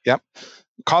style. Yep.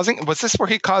 Was this where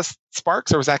he caused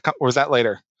sparks, or was that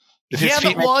later?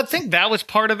 I think that was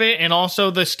part of it, and also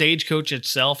the stagecoach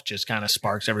itself just kind of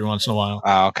sparks every once in a while.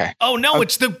 Oh, okay. Oh no,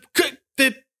 it's the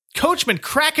coachman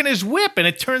cracking his whip, and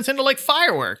it turns into like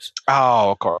fireworks.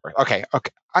 Oh, of course. Okay.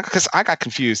 Because I got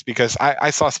confused because I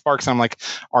saw sparks and I'm like,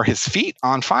 are his feet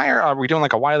on fire? Are we doing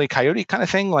like a Wile E. Coyote kind of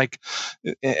thing? Like,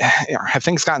 have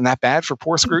things gotten that bad for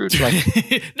poor Scrooge? Like,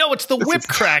 no, it's the whip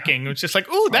cracking. It's just like,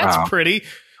 ooh, that's pretty.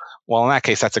 Well, in that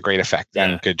case, that's a great effect.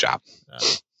 And good job.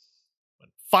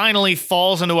 Finally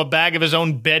falls into a bag of his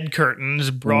own bed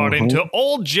curtains brought into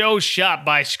Old Joe's shop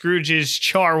by Scrooge's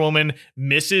charwoman,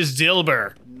 Mrs.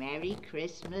 Dilber. Merry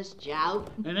Christmas, Joe.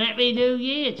 And Happy New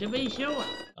Year, to be sure.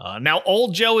 Now,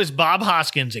 Old Joe is Bob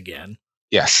Hoskins again.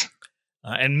 Yes.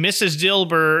 And Mrs.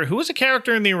 Dilber, who was a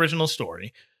character in the original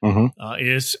story,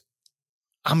 is,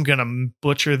 I'm going to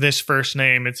butcher this first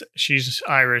name. She's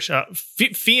Irish.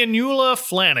 Fionnuala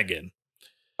Flanagan.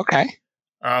 Okay.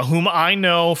 Whom I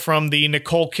know from the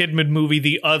Nicole Kidman movie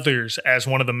The Others as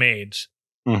one of the maids.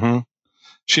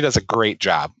 She does a great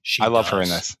job. I love her in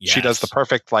this. Yes. She does the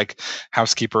perfect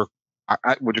housekeeper.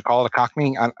 Would you call it a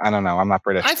cockney? I don't know. I'm not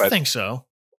British. I think so.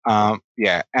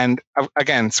 Yeah. And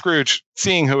again, Scrooge,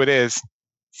 seeing who it is,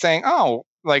 saying,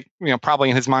 probably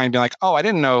in his mind being like, oh, I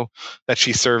didn't know that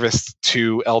she serviced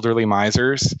two elderly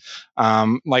misers.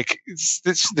 This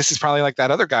is probably like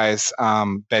that other guy's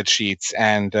bed sheets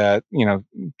and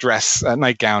dress,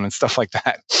 nightgown and stuff like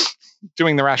that.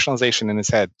 Doing the rationalization in his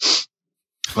head.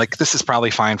 Like, this is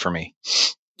probably fine for me.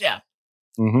 Yeah.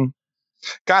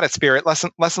 Got it, Spirit.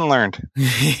 Lesson learned.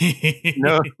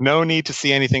 No need to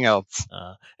see anything else.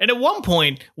 And at one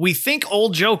point, we think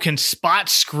old Joe can spot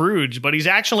Scrooge, but he's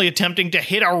actually attempting to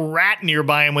hit a rat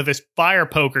nearby him with his fire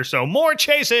poker. So more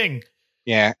chasing.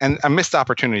 Yeah, and a missed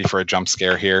opportunity for a jump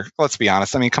scare here. Let's be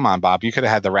honest. I mean, come on, Bob. You could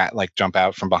have had the rat like jump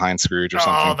out from behind Scrooge or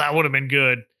something. Oh, that would have been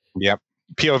good. Yep.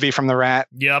 POV from the rat.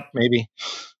 Yep. Maybe.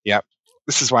 Yep.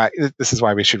 This is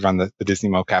why we should run the Disney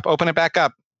mocap. Open it back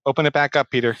up.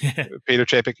 Peter. Peter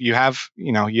Chapek. You have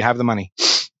the money.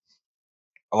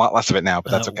 A lot less of it now, but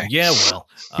that's okay. Yeah, well,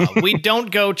 we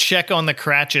don't go check on the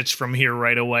Cratchits from here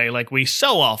right away like we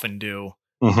so often do.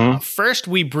 Mm-hmm. First,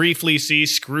 we briefly see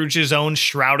Scrooge's own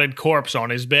shrouded corpse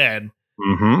on his bed.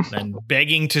 Mm-hmm. Then,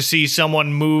 begging to see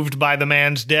someone moved by the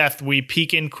man's death, we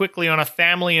peek in quickly on a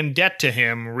family in debt to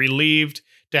him, relieved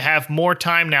to have more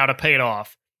time now to pay it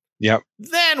off. Yep.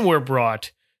 Then we're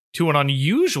brought to an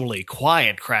unusually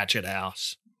quiet Cratchit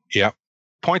house. Yep.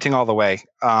 Pointing all the way.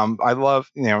 I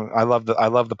love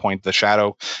the point. The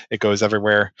shadow, it goes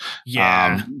everywhere.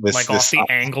 Yeah. Off the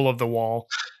angle of the wall.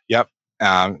 Yep.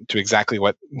 To exactly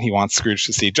what he wants Scrooge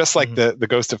to see. Just like the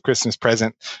Ghost of Christmas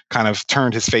Present kind of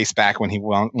turned his face back when he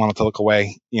wanted to look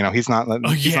away. He's not.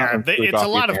 It's a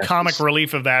lot of comic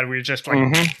relief of that. We're just like.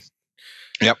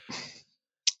 Mm-hmm. Yep.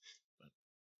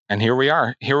 And here we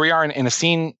are in a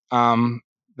scene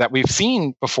that we've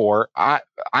seen before. I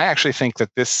actually think that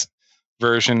this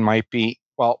version might be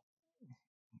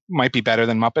better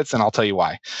than Muppets, and I'll tell you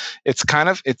why.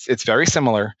 It's very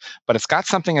similar, but it's got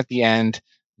something at the end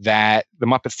that the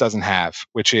Muppets doesn't have,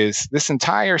 which is this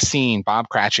entire scene. Bob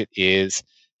Cratchit is,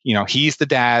 he's the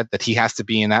dad that he has to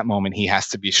be in that moment. He has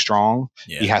to be strong.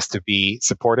 Yeah. He has to be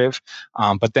supportive.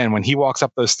 But then when he walks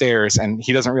up those stairs and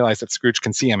he doesn't realize that Scrooge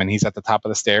can see him, and he's at the top of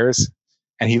the stairs,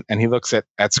 and he looks at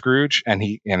Scrooge and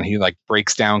he like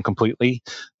breaks down completely.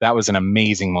 That was an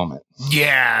amazing moment.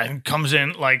 Yeah, and comes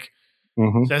in like.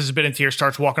 Mm-hmm. Says a bit in tears,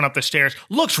 starts walking up the stairs,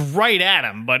 looks right at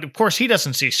him, but of course he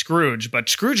doesn't see Scrooge, but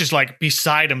Scrooge is like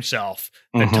beside himself.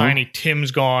 The Tiny Tim's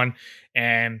gone,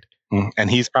 and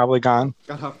he's probably gone.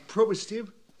 And I promised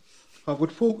him I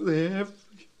would walk there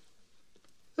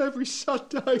every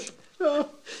Sunday. The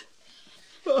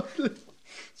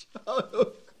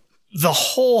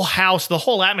whole house, the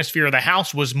whole atmosphere of the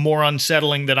house was more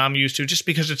unsettling than I'm used to, just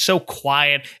because it's so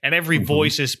quiet and every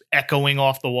voice is echoing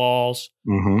off the walls.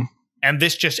 Mm-hmm. And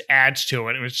this just adds to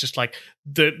it. It was just like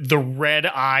the red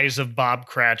eyes of Bob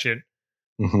Cratchit.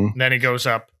 Mm-hmm. And then he goes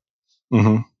up.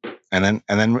 Mm-hmm. And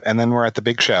then we're at the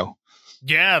big show.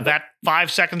 Yeah, that 5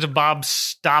 seconds of Bob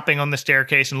stopping on the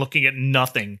staircase and looking at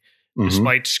nothing,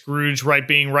 despite Scrooge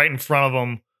being right in front of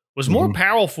him, was more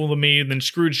powerful to me than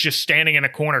Scrooge just standing in a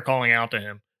corner calling out to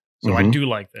him. So I do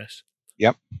like this.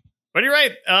 Yep. But you're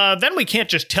right. Then we can't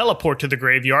just teleport to the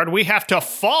graveyard. We have to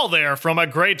fall there from a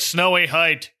great snowy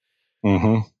height.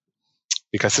 Mm-hmm.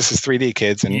 Because this is 3D,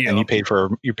 kids, and you paid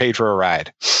for a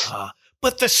ride.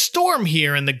 But the storm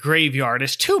here in the graveyard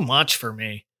is too much for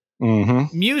me.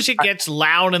 Mm-hmm. Music gets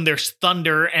loud and there's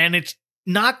thunder, and it's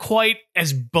not quite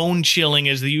as bone-chilling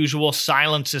as the usual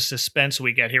silence of suspense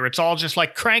we get here. It's all just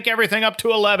like crank everything up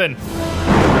to 11.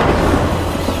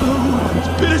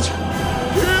 Spirit,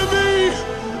 hear me!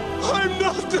 I'm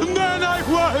not the man I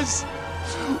was!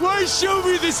 Why show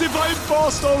me this if I've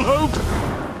lost all hope?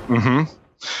 Mm-hmm.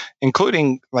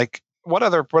 Including, like, what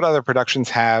other productions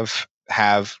have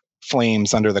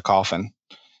flames under the coffin?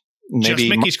 Maybe just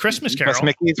Mickey's Christmas Carol. Just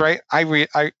Mickey's, right?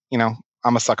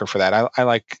 I'm a sucker for that. I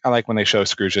like when they show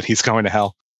Scrooge that he's going to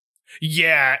hell.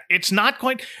 Yeah, it's not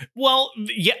quite. Well,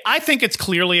 yeah, I think it's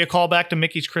clearly a callback to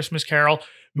Mickey's Christmas Carol.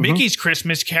 Mickey's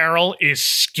Christmas Carol is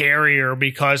scarier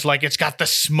because, like, it's got the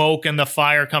smoke and the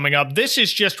fire coming up. This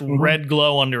is just red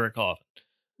glow under a coffin.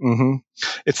 Mm-hmm.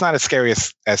 It's not as scary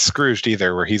as Scrooged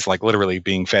either, where he's like literally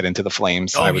being fed into the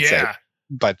flames. I would say,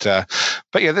 but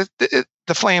yeah,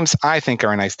 the flames I think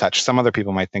are a nice touch. Some other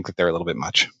people might think that they're a little bit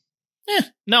much.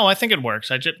 No, I think it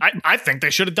works. I think they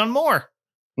should have done more.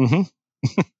 Mm-hmm.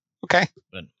 Okay.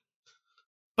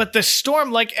 But the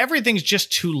storm, like, everything's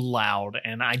just too loud,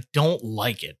 and I don't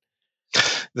like it.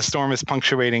 The storm is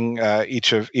punctuating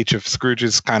each of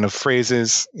Scrooge's kind of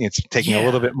phrases. It's taking a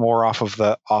little bit more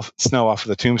snow off of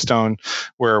the tombstone,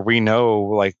 where we know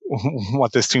like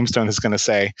what this tombstone is going to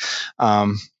say.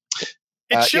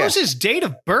 It shows his date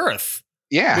of birth.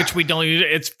 Yeah, which we don't use.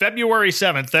 It's February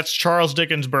 7th. That's Charles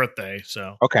Dickens' birthday.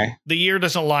 So okay, the year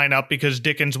doesn't line up because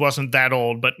Dickens wasn't that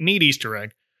old. But neat Easter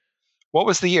egg. What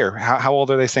was the year? How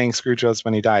old are they saying Scrooge was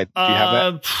when he died? Do you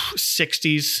have that?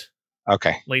 60s.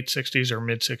 Okay. Late 60s or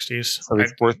mid 60s. So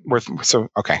it's worth. So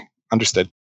okay,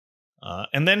 understood.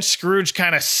 And then Scrooge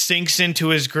kind of sinks into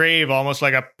his grave, almost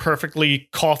like a perfectly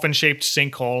coffin-shaped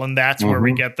sinkhole, and that's where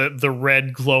we get the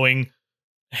red glowing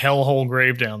hellhole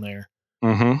grave down there.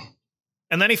 Mm-hmm.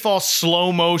 And then he falls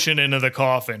slow motion into the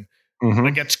coffin.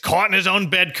 But gets caught in his own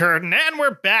bed curtain, and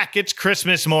we're back. It's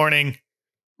Christmas morning,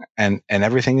 and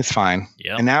everything is fine.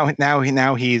 Yeah. And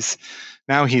now he's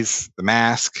the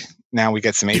mask. Now we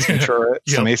get some Ace Ventura,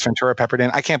 some Ace Ventura peppered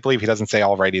in. I can't believe he doesn't say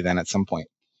 "alrighty" then at some point.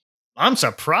 I'm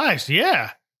surprised.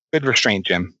 Yeah. Good restraint,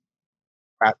 Jim.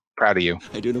 Proud of you.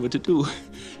 I don't know what to do.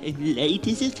 I'm light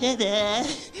as a feather,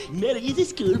 merry as a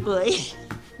schoolboy.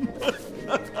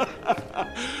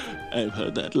 I've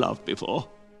heard that laugh before.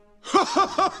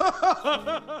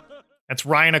 That's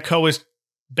Ryan Okoa's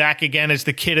back again as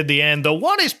the kid at the end. The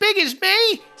one as big as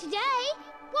me. Today?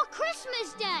 What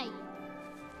Christmas Day?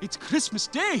 It's Christmas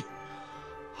Day.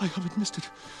 I haven't missed it.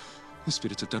 The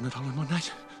spirits have done it all in one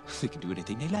night. They can do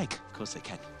anything they like. Of course they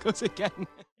can. Of course they can.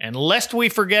 And lest we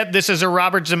forget, this is a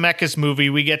Robert Zemeckis movie.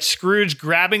 We get Scrooge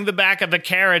grabbing the back of the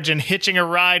carriage and hitching a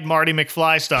ride Marty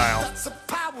McFly style.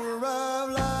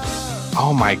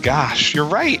 Oh my gosh, you're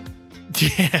right.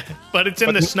 Yeah, but it's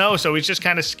in the snow, so he's just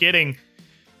kind of skidding.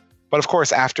 But of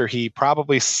course, after he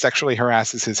probably sexually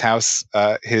harasses his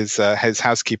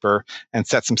housekeeper and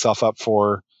sets himself up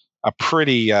for a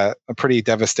pretty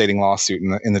devastating lawsuit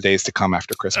in the days to come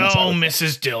after Christmas. Oh,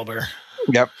 Mrs. Dilber.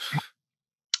 Yep,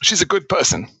 she's a good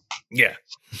person. Yeah,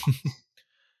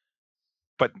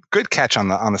 but good catch on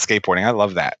the skateboarding. I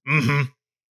love that. Mm-hmm.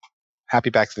 Happy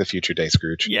Back to the Future Day,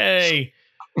 Scrooge. Yay!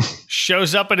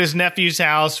 Shows up at his nephew's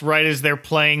house right as they're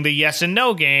playing the yes and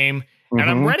no game. And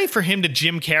I'm ready for him to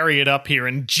Jim Carrey it up here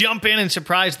and jump in and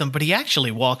surprise them. But he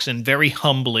actually walks in very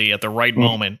humbly at the right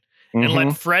moment and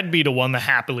let Fred be the one to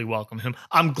happily welcome him.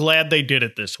 I'm glad they did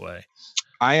it this way.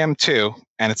 I am too.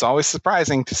 And it's always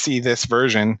surprising to see this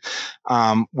version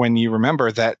when you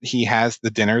remember that he has the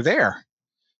dinner there.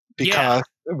 Because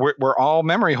we're all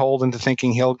memory holed into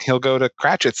thinking he'll go to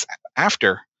Cratchit's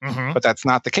after. But that's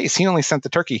not the case. He only sent the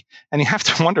turkey. And you have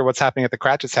to wonder what's happening at the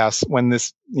Cratchit's house when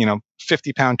this,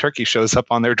 50-pound turkey shows up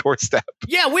on their doorstep.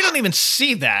 Yeah, we don't even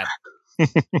see that.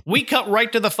 We cut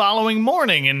right to the following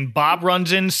morning, and Bob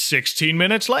runs in 16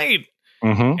 minutes late.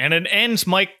 And it ends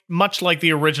much like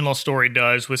the original story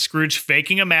does, with Scrooge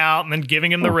faking him out and then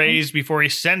giving him the raise before he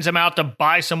sends him out to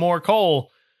buy some more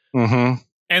coal. And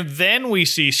then we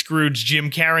see Scrooge Jim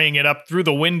carrying it up through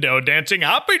the window, dancing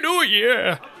Happy New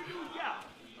Year.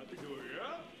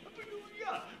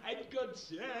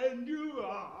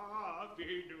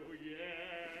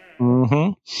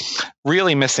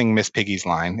 Really missing Miss Piggy's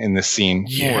line in this scene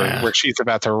where she's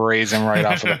about to raise him right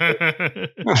off of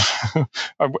the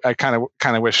I kind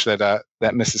of wish that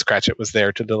Mrs. Cratchit was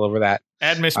there to deliver that.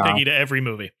 Add Miss Piggy to every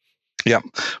movie. Yep.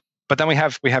 But then we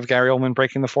have Gary Oldman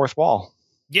breaking the fourth wall.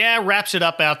 Yeah, wraps it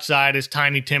up outside as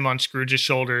Tiny Tim on Scrooge's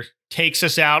shoulder takes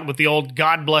us out with the old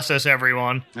God bless us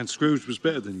everyone. And Scrooge was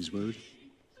better than his word.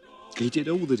 He did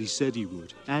all that he said he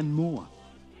would, and more.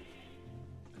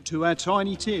 And to our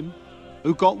Tiny Tim,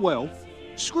 who got well,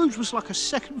 Scrooge was like a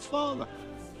second father.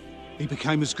 He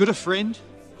became as good a friend,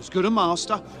 as good a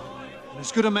master, and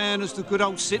as good a man as the good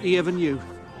old city ever knew.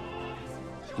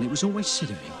 And it was always said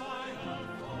of him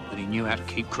that he knew how to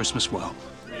keep Christmas well.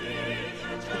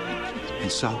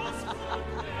 And so,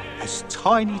 as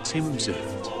Tiny Tim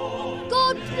observed,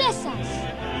 God bless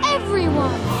us,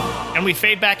 everyone. And we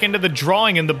fade back into the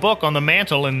drawing in the book on the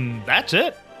mantle, and that's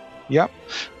it. Yep.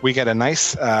 We get a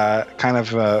nice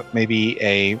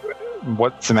maybe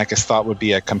what Zemeckis thought would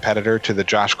be a competitor to the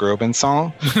Josh Groban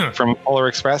song from Polar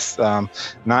Express.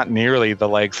 Not nearly the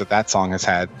legs that song has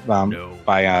had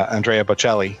by Andrea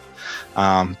Bocelli.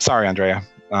 Sorry, Andrea.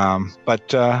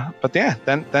 But yeah,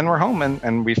 then we're home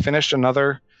and we finished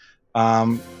another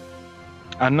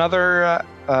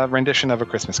rendition of A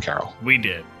Christmas Carol. We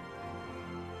did.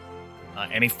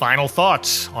 Any final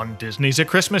thoughts on Disney's A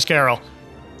Christmas Carol?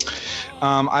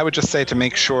 I would just say to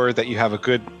make sure that you have a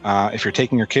good, if you're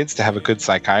taking your kids, to have a good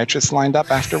psychiatrist lined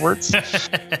up afterwards,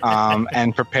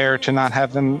 and prepare to not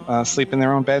have them sleep in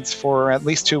their own beds for at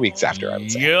least 2 weeks after, I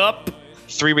would say. Yep.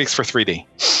 3 weeks for 3D.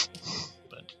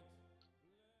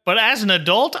 But as an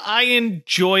adult, I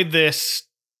enjoyed this.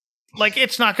 Like,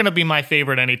 it's not going to be my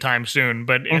favorite anytime soon,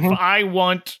 but if I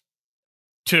want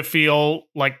to feel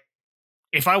like,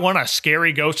 if I want a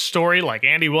scary ghost story like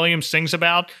Andy Williams sings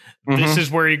about, this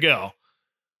is where you go.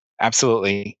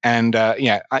 Absolutely. And I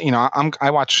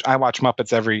watch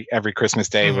Muppets every Christmas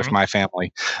Day with my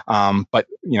family. But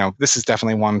this is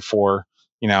definitely one for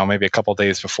maybe a couple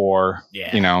days before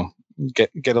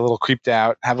get a little creeped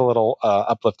out, have a little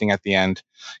uplifting at the end.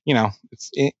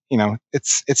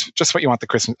 It's just what you want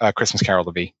the Christmas Carol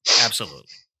to be. Absolutely.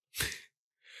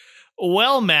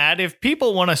 Well, Matt, if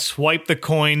people want to swipe the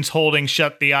coins holding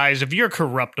shut the eyes of your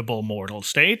corruptible mortal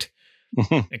state,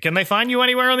 can they find you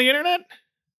anywhere on the internet?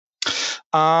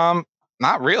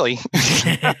 Not really.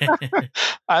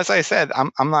 As I said, I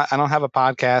don't have a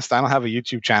podcast. I don't have a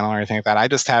YouTube channel or anything like that. I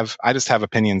just have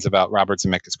opinions about Robert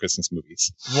Zemeckis Christmas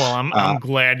movies. Well, I'm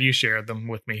glad you shared them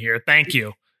with me here. Thank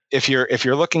you. If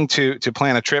you're looking to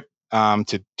plan a trip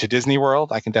to Disney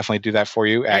World, I can definitely do that for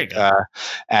you at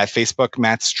Facebook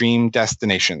Matt's Dream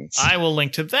Destinations. I will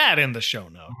link to that in the show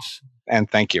notes. And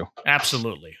thank you.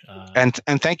 Absolutely. And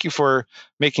thank you for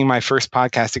making my first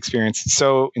podcast experience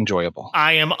so enjoyable.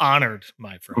 I am honored,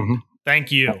 my friend. Mm-hmm.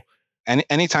 Thank you. And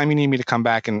anytime you need me to come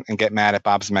back and get mad at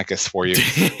Bob Zemeckis for you,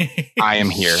 I am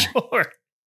here. Sure.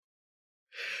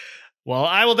 Well,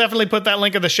 I will definitely put that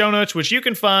link in the show notes, which you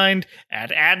can find at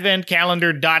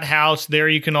adventcalendar.house. There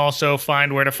you can also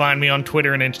find where to find me on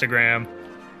Twitter and Instagram.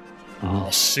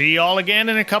 I'll see y'all again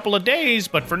in a couple of days,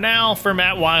 but for now, for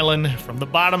Matt Weiland, from the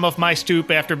bottom of my stoop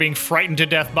after being frightened to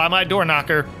death by my door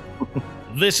knocker,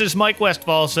 this is Mike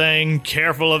Westfall saying,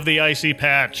 careful of the icy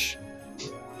patch.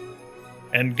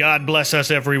 And God bless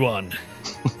us, everyone.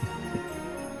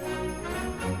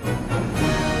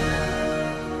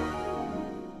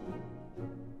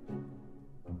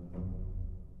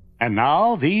 And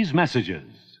now, these messages.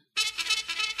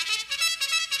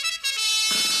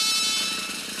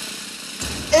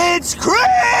 It's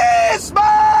Christmas!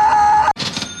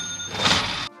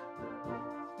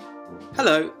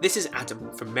 Hello, this is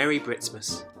Adam from Merry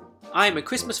Britsmas. I am a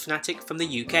Christmas fanatic from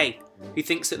the UK who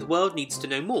thinks that the world needs to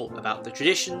know more about the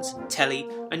traditions, telly,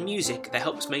 and music that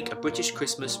helps make a British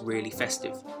Christmas really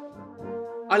festive.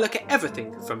 I look at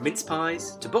everything from mince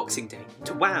pies to Boxing Day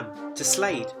to Wham to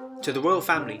Slade to the Royal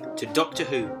Family to Doctor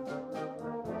Who.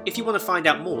 If you want to find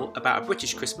out more about a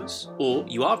British Christmas, or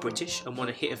you are British and want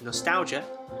a hit of nostalgia,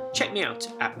 check me out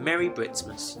at Merry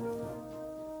Britsmas.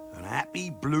 And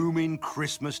happy blooming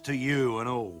Christmas to you and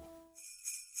all.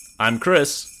 I'm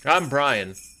Chris. I'm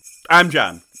Brian. I'm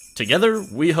John. Together,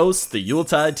 we host the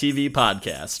Yuletide TV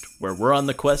podcast, where we're on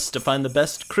the quest to find the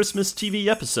best Christmas TV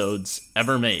episodes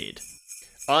ever made.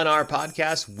 On our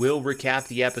podcast, we'll recap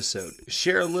the episode,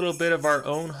 share a little bit of our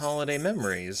own holiday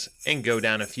memories, and go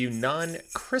down a few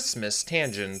non-Christmas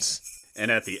tangents.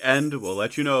 And at the end, we'll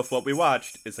let you know if what we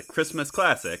watched is a Christmas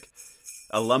classic,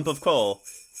 a lump of coal,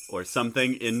 or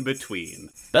something in between.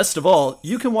 Best of all,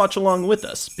 you can watch along with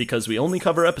us, because we only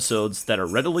cover episodes that are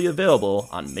readily available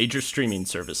on major streaming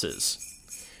services.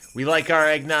 We like our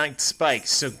eggnog spiked,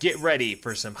 so get ready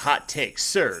for some hot takes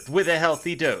served with a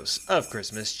healthy dose of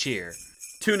Christmas cheer.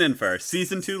 Tune in for our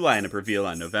Season 2 lineup reveal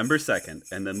on November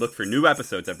 2nd, and then look for new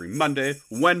episodes every Monday,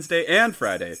 Wednesday, and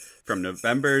Friday from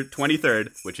November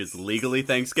 23rd, which is legally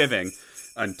Thanksgiving,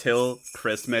 until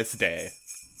Christmas Day.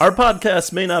 Our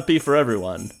podcast may not be for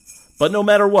everyone, but no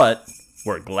matter what,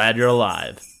 we're glad you're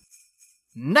alive.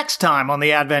 Next time on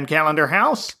the Advent Calendar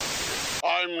House.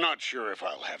 I'm not sure if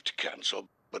I'll have to cancel,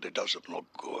 but it doesn't look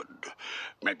good.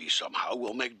 Maybe somehow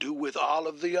we'll make do with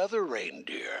Olive the other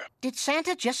reindeer. Did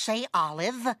Santa just say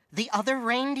Olive, the other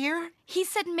reindeer? He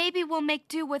said maybe we'll make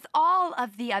do with all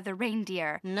of the other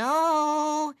reindeer.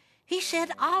 No, he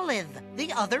said Olive,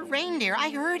 the other reindeer.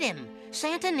 I heard him.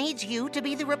 Santa needs you to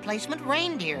be the replacement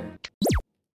reindeer.